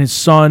guy and his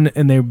son,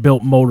 and they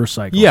built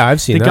motorcycles. Yeah, I've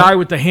seen the that. guy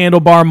with the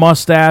handlebar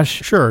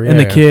mustache. Sure, and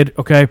yeah, the yeah. kid.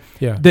 Okay.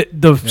 Yeah.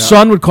 The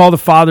son would call the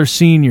father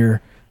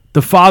senior.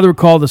 The father would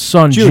call the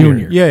son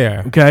junior.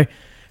 Yeah. Okay.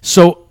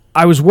 So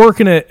I was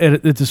working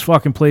at this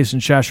fucking place in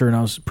Cheshire, and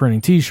I was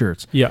printing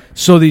T-shirts. Yeah.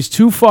 So these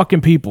two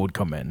fucking people would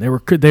come in. They were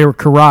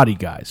karate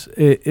guys.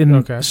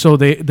 Okay. So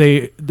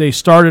they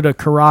started a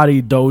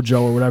karate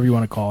dojo or whatever you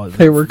want to call it.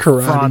 They were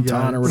karate Fronton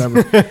guys. or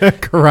whatever.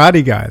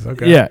 Karate guys.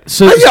 Okay. Yeah.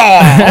 So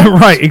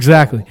right,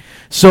 exactly.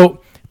 So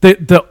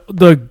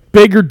the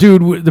bigger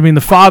dude, I mean,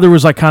 the father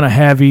was like kind of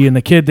heavy, and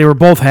the kid, they were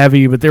both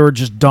heavy, but they were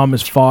just dumb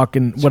as fuck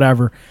and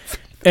whatever.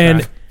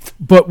 And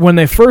but when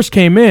they first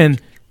came in,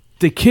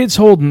 the kid's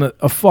holding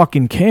a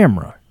fucking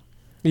camera,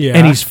 Yeah.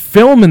 and he's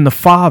filming the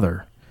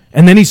father,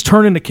 and then he's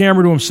turning the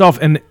camera to himself,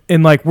 and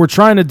like we're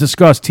trying to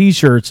discuss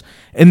T-shirts,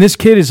 and this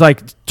kid is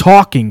like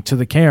talking to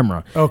the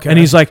camera, Okay. and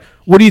he's like,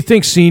 "What do you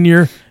think,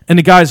 senior?" And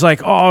the guy's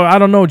like, "Oh, I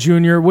don't know,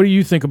 Junior. What do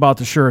you think about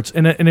the shirts?"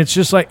 And it's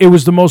just like it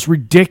was the most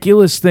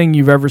ridiculous thing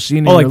you've ever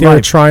seen. Oh, in like your they were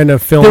life. trying to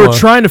film. They were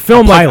trying to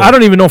film like pilot. I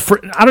don't even know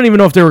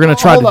if they were going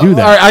to try to do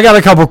that. All right, I got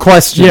a couple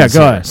questions. Yeah,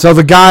 go ahead. So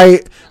the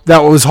guy that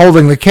was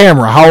holding the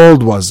camera, how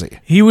old was he?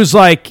 He was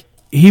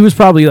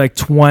probably like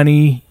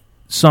 20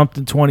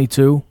 something,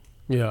 22.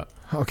 Yeah.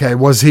 Okay,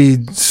 was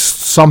he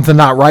something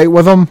not right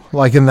with him,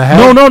 like in the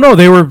head? No.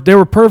 They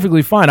were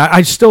perfectly fine.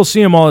 I still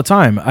see them all the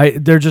time.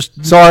 They're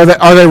just So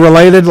are they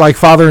related, like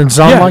father and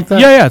son, like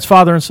that? Yeah. It's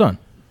father and son.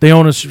 They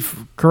own a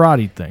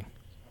karate thing.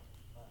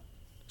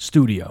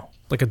 Studio.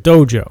 Like a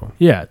dojo.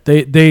 Yeah,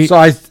 they.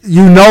 So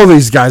you know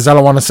these guys. I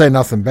don't want to say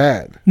nothing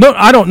bad. No,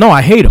 I don't know.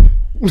 I hate them.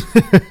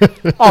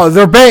 Oh,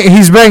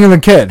 he's banging the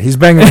kid. He's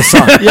banging the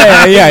son.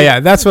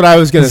 Yeah. That's what I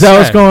was going to Is say. that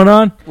what's going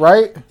on?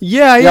 Right?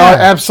 Yeah.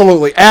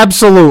 Absolutely.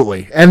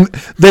 And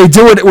they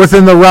do it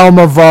within the realm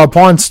of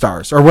Pawn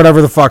Stars or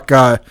whatever the fuck.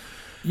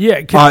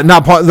 Yeah.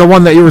 The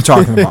one that you were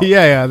talking about.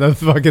 Yeah. The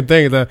fucking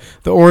thing. The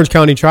Orange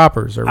County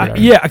Choppers or whatever.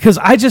 Yeah, because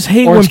I just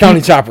hate Orange when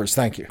County Choppers.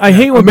 Thank you. I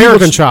hate when American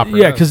people, Chopper.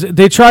 Yeah, because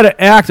they try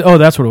to act. Oh,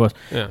 that's what it was.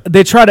 Yeah.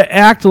 They try to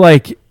act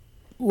like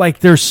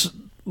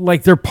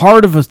they're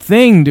part of a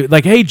thing, dude.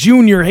 Like, hey,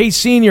 junior, hey,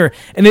 senior,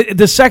 and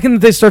the second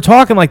that they start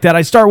talking like that,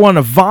 I start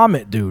wanting to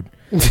vomit, dude.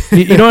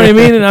 You know what I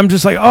mean? And I'm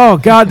just like, oh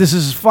god, this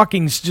is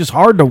fucking just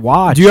hard to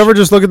watch. Do you ever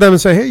just look at them and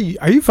say, "Hey,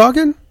 are you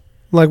fucking?"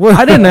 Like what?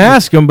 I didn't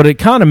ask him, but it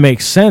kind of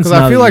makes sense.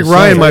 Because I feel like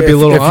Ryan might be a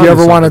little. If you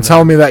ever want to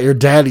tell me that your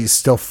daddy's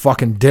still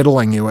fucking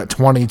diddling you at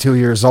 22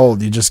 years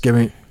old, you just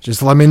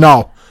let me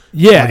know.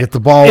 Yeah, I'll get the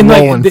ball And,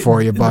 rolling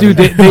for you, buddy.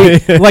 Dude,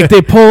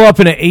 they pull up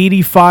in an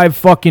 85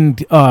 fucking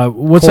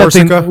what's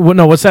Corsica? that thing?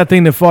 No, what's that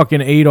thing that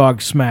fucking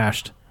A-Dog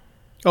smashed?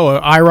 Oh,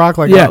 an IROC,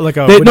 like Yeah, like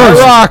a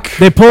Rock.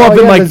 They pull up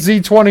in like the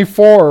Z24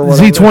 or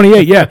whatever.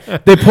 Z28, yeah.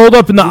 They pulled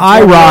up in the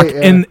Z28, IROC,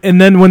 yeah. and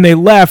then when they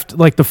left,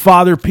 like the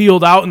father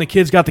peeled out, and the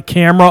kids got the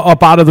camera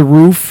up out of the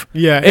roof.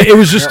 Yeah. it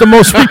was just the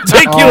most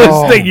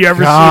ridiculous thing you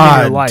ever seen in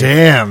your life.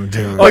 Damn,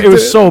 dude. Like, it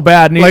was so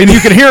bad, and you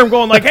could hear him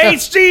going like, "Hey,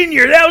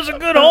 senior, that was a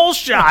good hole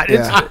shot."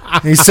 Yeah.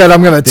 He said,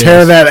 "I'm gonna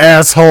tear that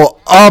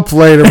asshole up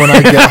later when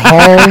I get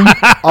home."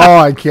 Oh,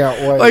 I can't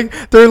wait.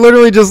 Like they're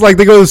literally just like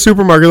they go to the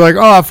supermarket, like,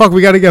 "Oh fuck,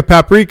 we got to get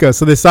paprika,"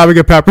 so they stop and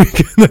get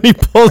paprika, and then he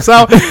pulls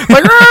out like,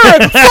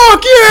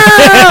 "Fuck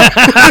yeah,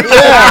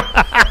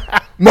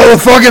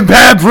 motherfucking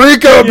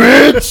paprika,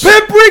 bitch!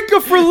 Paprika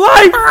for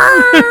life.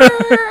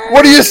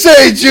 What do you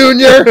say,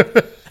 Junior?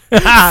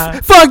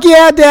 fuck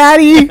yeah,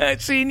 daddy."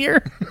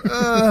 Senior.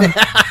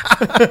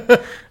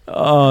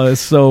 Oh,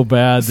 it's so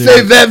bad, dude.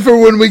 Save that for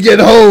when we get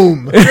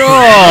home.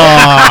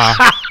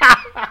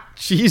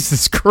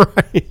 Jesus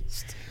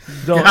Christ!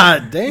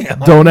 God damn!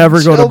 Don't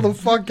ever go Chill to the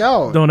fuck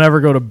out. Don't ever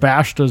go to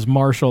Bashta's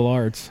martial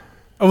arts.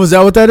 Oh, was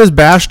that what that is?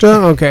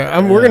 Bashta? Okay,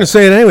 we're gonna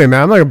say it anyway,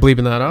 man. I'm not gonna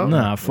bleeping that out. Nah,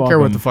 I don't fuck care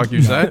what 'em. the fuck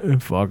you say.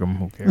 Fuck them.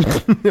 Who cares?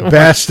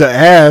 Bash the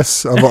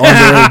ass of an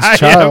underage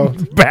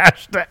child.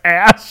 Bash the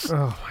ass.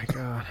 Oh my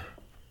god,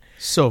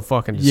 so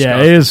fucking Yeah,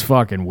 disgusting. it is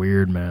fucking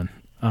weird, man.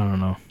 I don't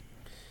know.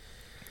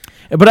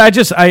 But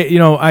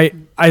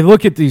I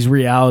look at these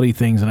reality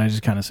things and I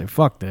just kind of say,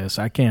 fuck this.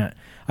 I can't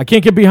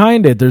get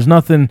behind it. There's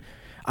nothing.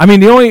 I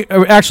mean,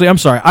 I'm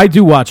sorry. I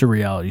do watch a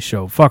reality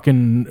show.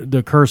 Fucking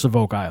The Curse of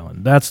Oak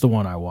Island. That's the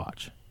one I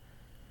watch.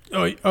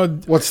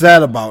 What's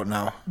that about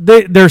now?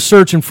 They're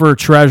searching for a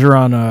treasure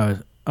on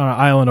an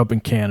island up in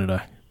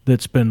Canada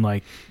that's been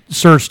like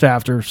searched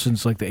after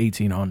since like the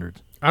 1800s.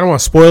 I don't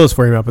want to spoil this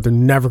for you, but they're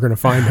never gonna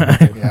find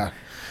it. Yeah.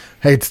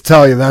 Hate to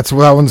tell you, that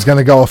one's going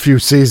to go a few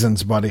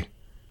seasons, buddy.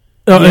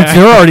 They're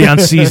already on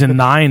season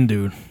 9,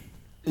 dude.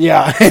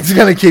 Yeah, it's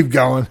going to keep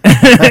going.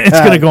 It's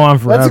going to go on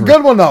forever. That's a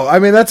good one, though. I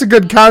mean, that's a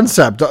good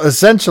concept.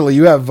 Essentially,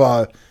 you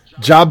have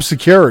job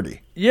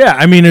security. Yeah,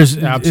 I mean, there's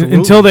Absolutely.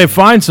 until they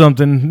find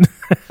something,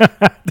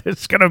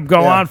 it's going to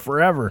go on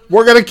forever.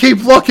 We're going to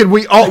keep looking.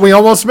 We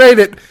almost made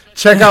it.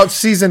 Check out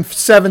season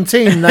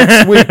 17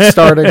 next week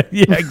starting.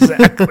 Yeah,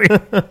 exactly.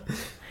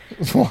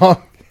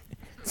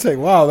 Say,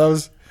 wow, that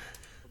was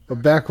a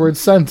backward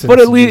sentence.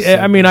 But at least,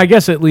 I mean, I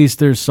guess at least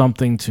there's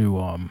something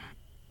to,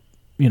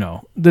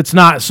 that's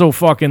not so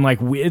fucking like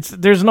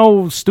there's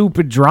no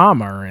stupid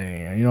drama or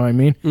anything. You know what I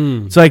mean?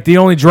 It's like the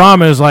only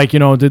drama is like,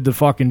 did the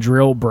fucking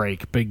drill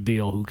break? Big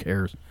deal. Who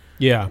cares?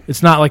 Yeah.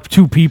 It's not like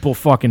two people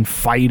fucking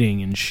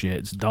fighting and shit.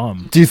 It's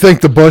dumb. Do you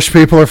think the Bush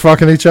people are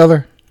fucking each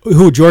other?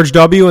 Who, George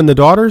W. and the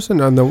daughters? And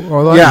on the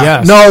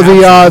yes, no,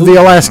 the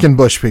Alaskan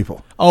Bush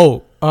people.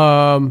 Oh,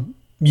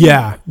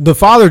 yeah. The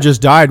father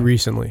just died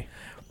recently.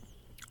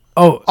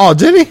 Oh,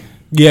 did he?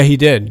 Yeah, he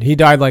did. He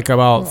died like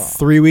about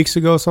 3 weeks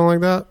ago, something like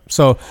that.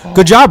 So,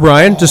 good job,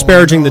 Ryan,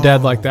 disparaging the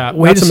dead like that.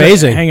 Wait That's a second.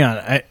 amazing. Hang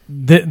on.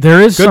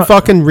 There is Good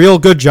fucking real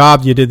good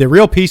job you did. The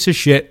real piece of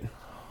shit.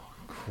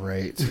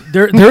 Great.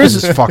 there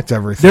is Just fucked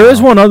everything. There is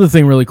up. one other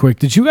thing really quick.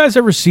 Did you guys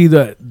ever see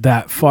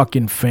that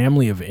fucking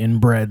family of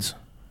inbreds?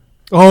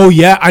 Oh,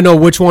 yeah. I know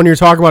which one you're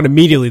talking about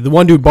immediately. The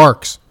one dude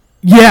barks.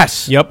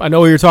 Yes. Yep, I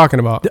know what you're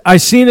talking about. I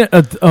seen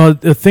a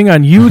thing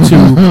on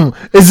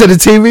YouTube. Is it a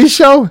TV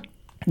show?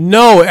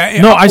 No,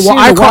 I seen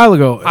it a while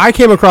ago. I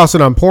came across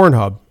it on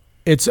Pornhub.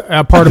 It's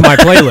a part of my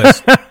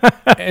playlist.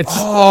 It's.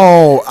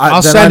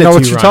 I'll send it know to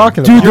what you, you're Ryan.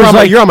 talking Dude, about. You're there's on,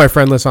 like- you're on my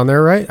friend list on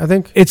there, right? I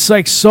think. It's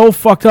like so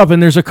fucked up,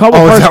 and there's a couple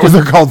Oh, is parts. that what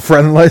they're called?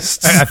 Friend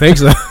lists? I think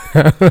so.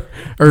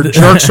 Or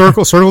jerk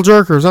circle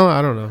jerk or something.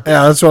 I don't know.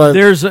 Yeah, that's what I.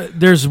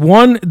 There's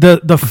one.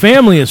 The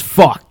family is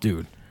fucked,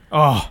 dude.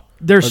 Oh,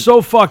 They're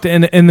so fucked.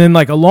 And then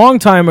like a long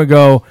time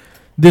ago,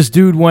 this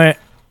dude went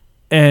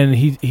and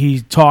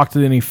he talked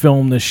and he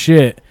filmed this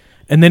shit.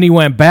 And then he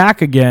went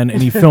back again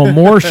and he filmed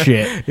more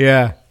shit.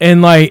 yeah.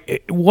 And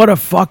like, what a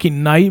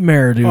fucking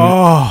nightmare, dude.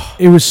 Oh,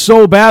 It was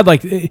so bad.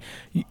 Like,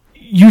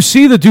 you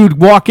see the dude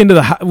walk into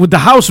the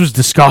house was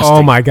disgusting.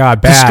 oh my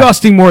God, bad.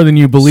 Disgusting more than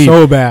you believe.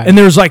 So bad. And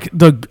there's like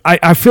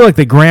I feel like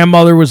the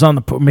grandmother was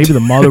on maybe the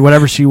mother,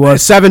 whatever she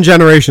was. 7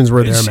 generations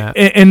were there, Matt.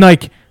 And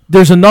like,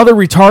 there's another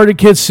retarded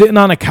kid sitting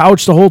on a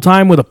couch the whole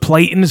time with a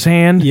plate in his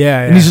hand.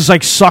 Yeah, And he's yeah. just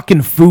like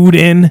sucking food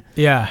in.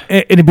 Yeah.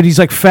 But he's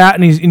like fat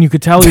and you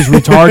could tell he's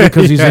retarded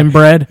because he's Yeah.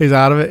 inbred. He's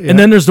out of it. Yeah. And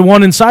then there's the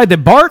one inside that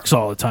barks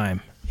all the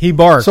time. he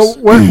barks. So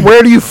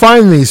where do you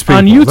find these people?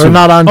 On YouTube. They're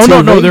not on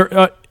TV? No,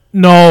 they're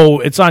no,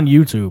 it's on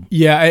YouTube.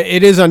 yeah,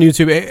 it is on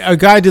YouTube. A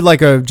guy did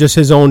like just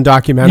his own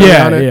documentary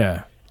on it.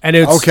 Yeah. And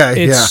it's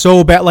Okay, it's yeah.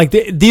 so bad. Like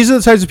these are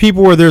the types of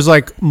people where there's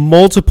like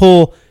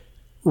multiple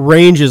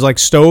ranges, like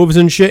stoves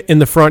and shit in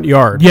the front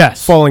yard.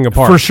 Yes. falling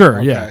apart For sure,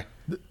 yeah.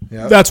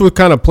 That's what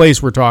kind of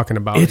place we're talking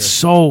about. It's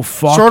so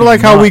fucking sort of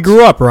like how we nuts.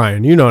 grew up,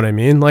 Ryan. You know what I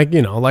mean? Like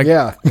like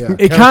Yeah, yeah.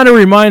 It kind of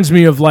reminds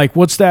me of like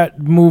what's that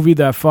movie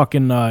that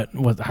fucking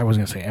what I was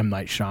gonna say M.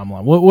 Night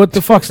Shyamalan. What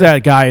the fuck's that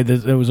guy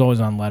that was always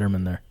on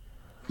Letterman there?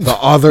 The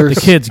others.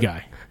 The kids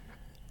guy.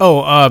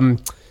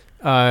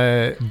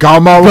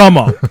 Gummo.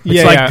 Gummo. It's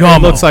yeah, like yeah, Gummo.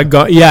 It looks like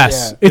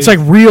yes. It's like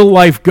real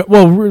life.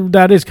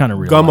 That is kind of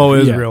real. Gummo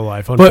life. is yeah. real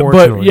life. But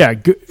Unfortunately, yeah,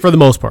 for the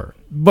most part.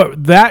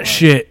 but that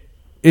shit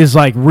is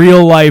like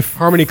real life.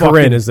 Harmony fucking-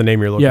 Korine is the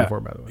name you're looking yeah, for,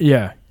 by the way.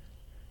 Yeah,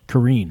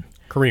 Kareem.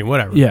 Kareem,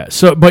 whatever. Yeah.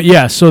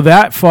 So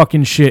that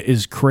fucking shit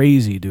is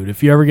crazy, dude.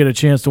 If you ever get a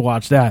chance to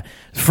watch that,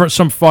 for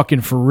some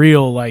fucking for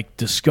real, like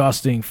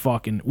disgusting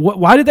fucking.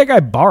 Why did that guy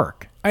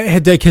bark? I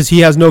had because he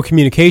has no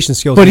communication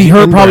skills. But he He's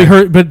probably inbred.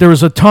 heard. But there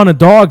was a ton of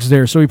dogs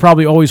there, so he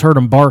probably always heard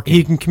them barking.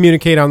 He can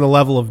communicate on the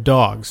level of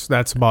dogs.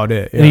 That's about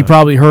it. and he yeah.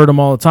 probably heard them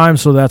all the time,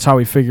 so that's how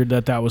he figured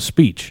that was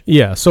speech.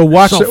 Yeah, so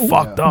watch So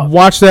fucked up.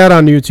 watch that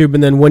on YouTube,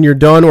 and then when you're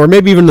done, or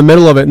maybe even in the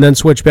middle of it, and then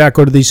switch back,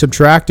 go to the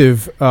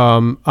Subtractive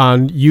on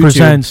YouTube.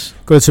 Presents.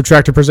 Go to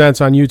Subtractive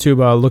Presents on YouTube.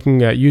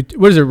 Looking at you,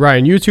 what is it,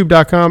 Ryan?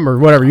 YouTube.com or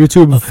whatever.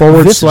 YouTube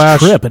 / This is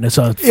Trip, and it's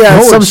a Yeah,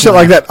 forward some shit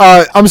like slash.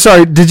 that. I'm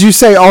sorry. Did you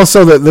say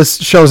also that this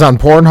show's on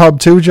Pornhub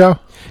too, Joe?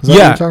 Is that what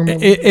Yeah, you're talking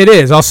about? it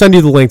is. I'll send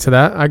you the link to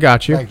that. I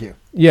got you. Thank you.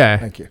 Yeah,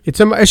 Thank you.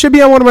 It should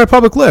be on one of my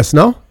public lists.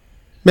 No,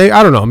 maybe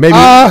I don't know. Maybe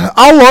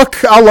I'll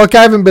look.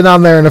 I haven't been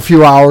on there in a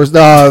few hours,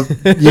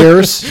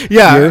 years.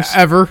 yeah, years.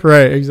 ever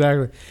right,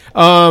 exactly.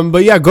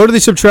 But yeah, go to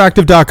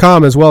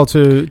thesubtractive.com as well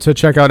to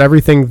check out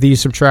everything The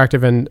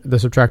Subtractive and The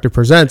Subtractive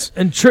presents.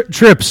 And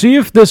Trip, see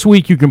if this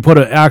week you can put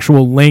an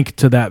actual link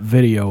to that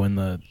video in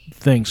the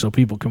thing so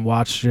people can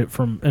watch it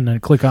from and then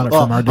click on it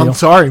from our deal. I'm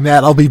sorry,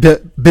 Matt. I'll be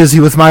busy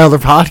with my other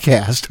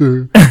podcast.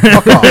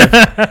 Fuck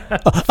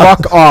off.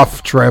 Fuck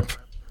off, Trip.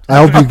 I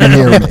hope you can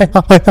hear me.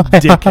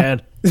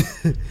 Dickhead.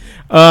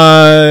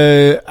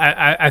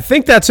 I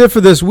think that's it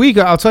for this week.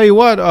 I'll tell you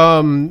what.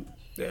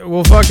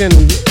 We'll fucking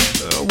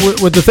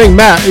with the thing,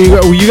 Matt. You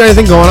got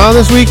anything going on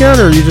this weekend,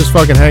 or are you just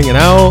fucking hanging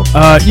out?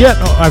 Yeah,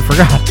 no, I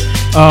forgot.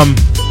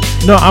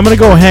 No, I'm gonna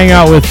go hang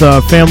out with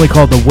a family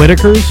called the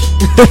Whitakers.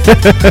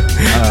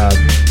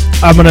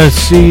 I'm gonna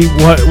see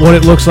what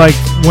it looks like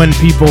when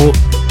people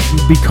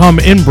become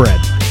inbred.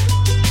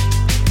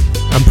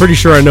 I'm pretty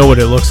sure I know what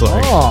it looks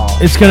like. Oh,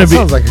 It's gonna that be-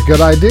 sounds like a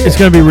good idea. It's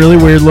gonna be really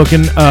weird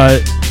looking.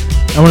 I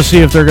want to see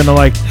if they're gonna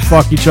like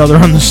fuck each other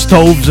on the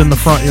stoves in the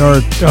front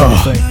yard. Kind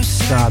of thing.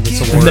 God,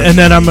 that's a And, word. and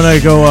then I'm gonna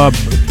go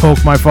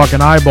poke my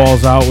fucking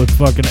eyeballs out with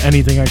fucking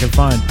anything I can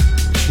find.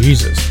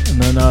 Jesus,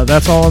 And then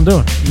that's all I'm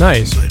doing.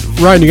 nice.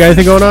 Ryan, you got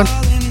anything going on?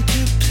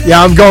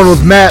 Yeah, I'm going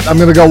with Matt. I'm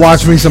gonna go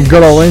watch me some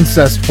good old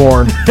incest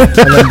porn, and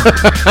then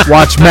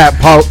watch Matt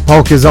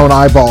poke his own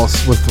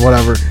eyeballs with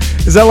whatever.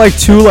 Is that like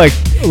two like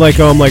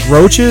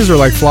roaches or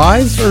like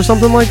flies or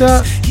something like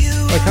that?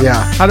 Like,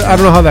 Yeah. I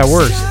don't know how that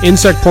works.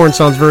 Insect porn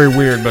sounds very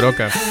weird, but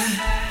okay.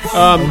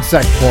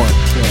 Insect porn.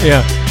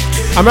 Yeah.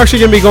 Yeah, I'm actually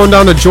gonna be going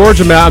down to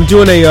Georgia, Matt. I'm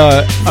doing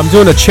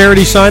a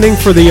charity signing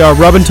for the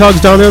Rub and Tugs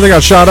down there. They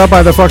got shot up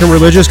by the fucking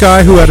religious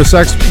guy who had a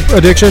sex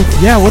addiction.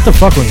 Yeah, what the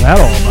fuck was that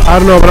all about? I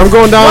don't know, but I'm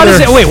going down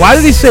there. Why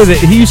did he say that?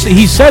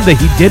 He said that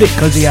he did it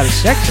because he had a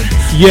sex addiction.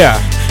 Yeah,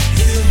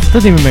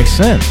 Doesn't even make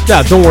sense.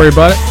 yeah. Don't worry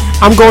about it.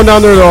 I'm going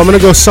down there though. I'm gonna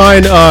go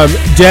sign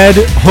dead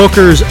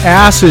hookers'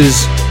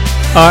 asses,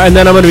 and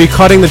then I'm gonna be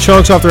cutting the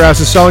chunks off their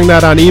asses, selling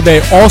that on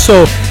eBay.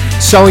 Also,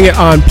 selling it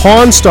on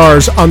Pawn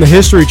Stars on the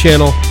History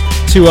Channel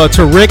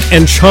to Rick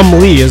and Chum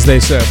Lee, as they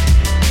said.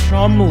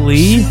 Chum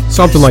Lee?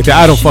 Something like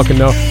that. I don't fucking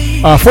know.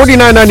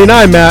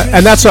 $49.99, Matt,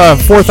 and that's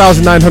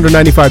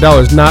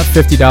 $4,995, not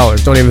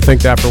 $50. Don't even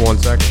think that for 1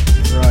 second.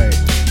 Right.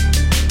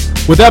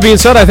 With that being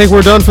said, I think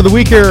we're done for the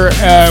week here.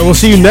 We'll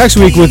see you next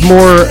week with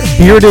more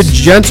bearded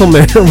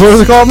gentlemen. What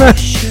was it called, man?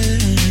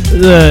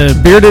 The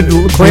Bearded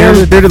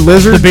clam, bearded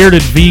lizard, the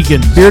bearded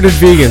vegan. bearded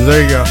vegans.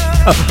 There you go.